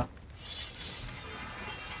बढ़ेगा।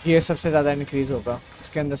 ये सबसे ज़्यादा इंक्रीज होगा।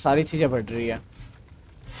 इसके अंदर सारी चीज़ें बढ़ रही है।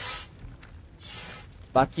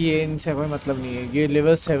 बाकी ये इनसे कोई मतलब नहीं है। ये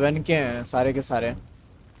लेवल 7 के हैं सारे के सारे।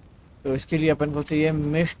 तो इसके लिए अपन को चाहिए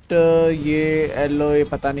मिस्ट, ये एलो, ये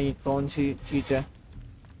पता नहीं कौन सी चीज़ है।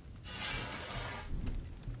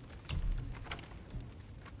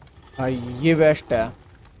 भाई ये बेस्ट है।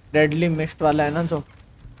 डेडली मिस्ट वाला है ना जो।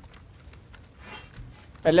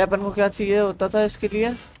 पहले अपन को क्या चाहिए होता था इसके लिए?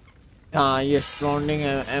 हाँ ये स्ट्रॉन्डिंग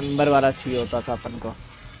एम्बर वाला चाहिए होता था अपन को।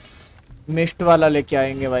 मिस्ट वाला लेके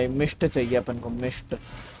आएंगे भाई। मिस्ट चाहिए अपन को। Mist,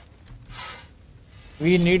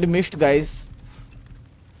 we need mist guys.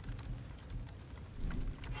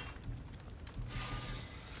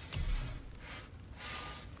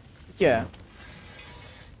 क्या है?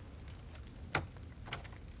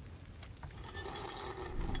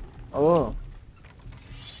 Oh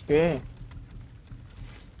okay.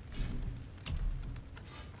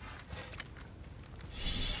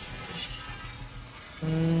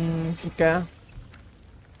 ठीक है।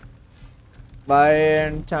 बाय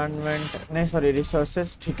एन्चांटमेंट नहीं सॉरी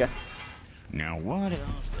रिसोर्सेज। ठीक है। Now what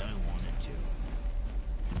else do I want to do?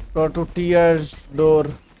 Go to tears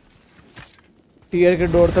door. Tier के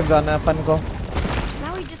डोर तक जाना है अपन को।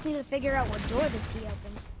 Now we just need to figure out what door this key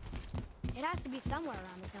opens. It has to be somewhere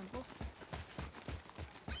around the temple.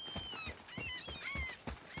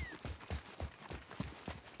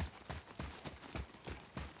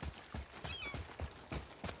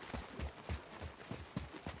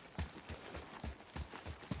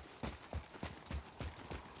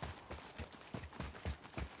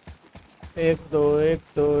 एक दो एक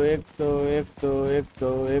दो एक दो एक दो एक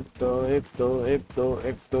दो एक दो एक दो एक दो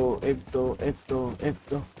एक दो एक दो एक दो एक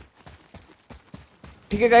दो।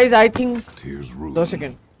 ठीक है guys I think Tears room. 2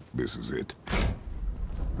 second. This is it.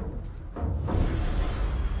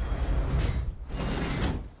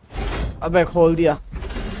 अबे खोल दिया।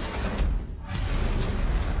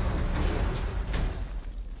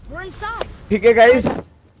 We're inside. ठीक है गाइस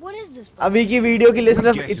What is this? अभी की वीडियो के लिए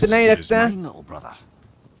सिर्फ Guess इतना ही it is रखते हैं। mine, little brother.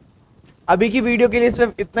 अभी की वीडियो के लिए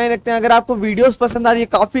सिर्फ इतना ही रखते हैं। अगर आपको वीडियोस पसंद आ रही है,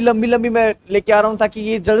 काफ़ी लंबी लंबी मैं लेके आ रहा हूँ ताकि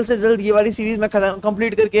ये जल्द से जल्द ये वाली सीरीज मैं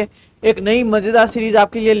कंप्लीट करके एक नई मज़ेदार सीरीज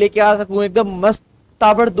आपके लिए लेके आ सकूँ। एकदम मस्त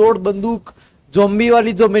ताबड़तोड़ बंदूक ज़ॉम्बी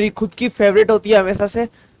वाली जो मेरी खुद की फेवरेट होती है हमेशा से।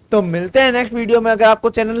 तो मिलते हैं नेक्स्ट वीडियो में। अगर आपको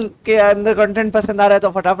चैनल के अंदर कंटेंट पसंद आ रहा है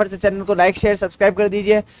तो फटाफट से चैनल को लाइक शेयर सब्सक्राइब कर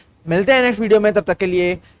दीजिए। मिलते हैं नेक्स्ट वीडियो में, तब तक के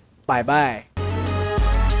लिए बाय बाय।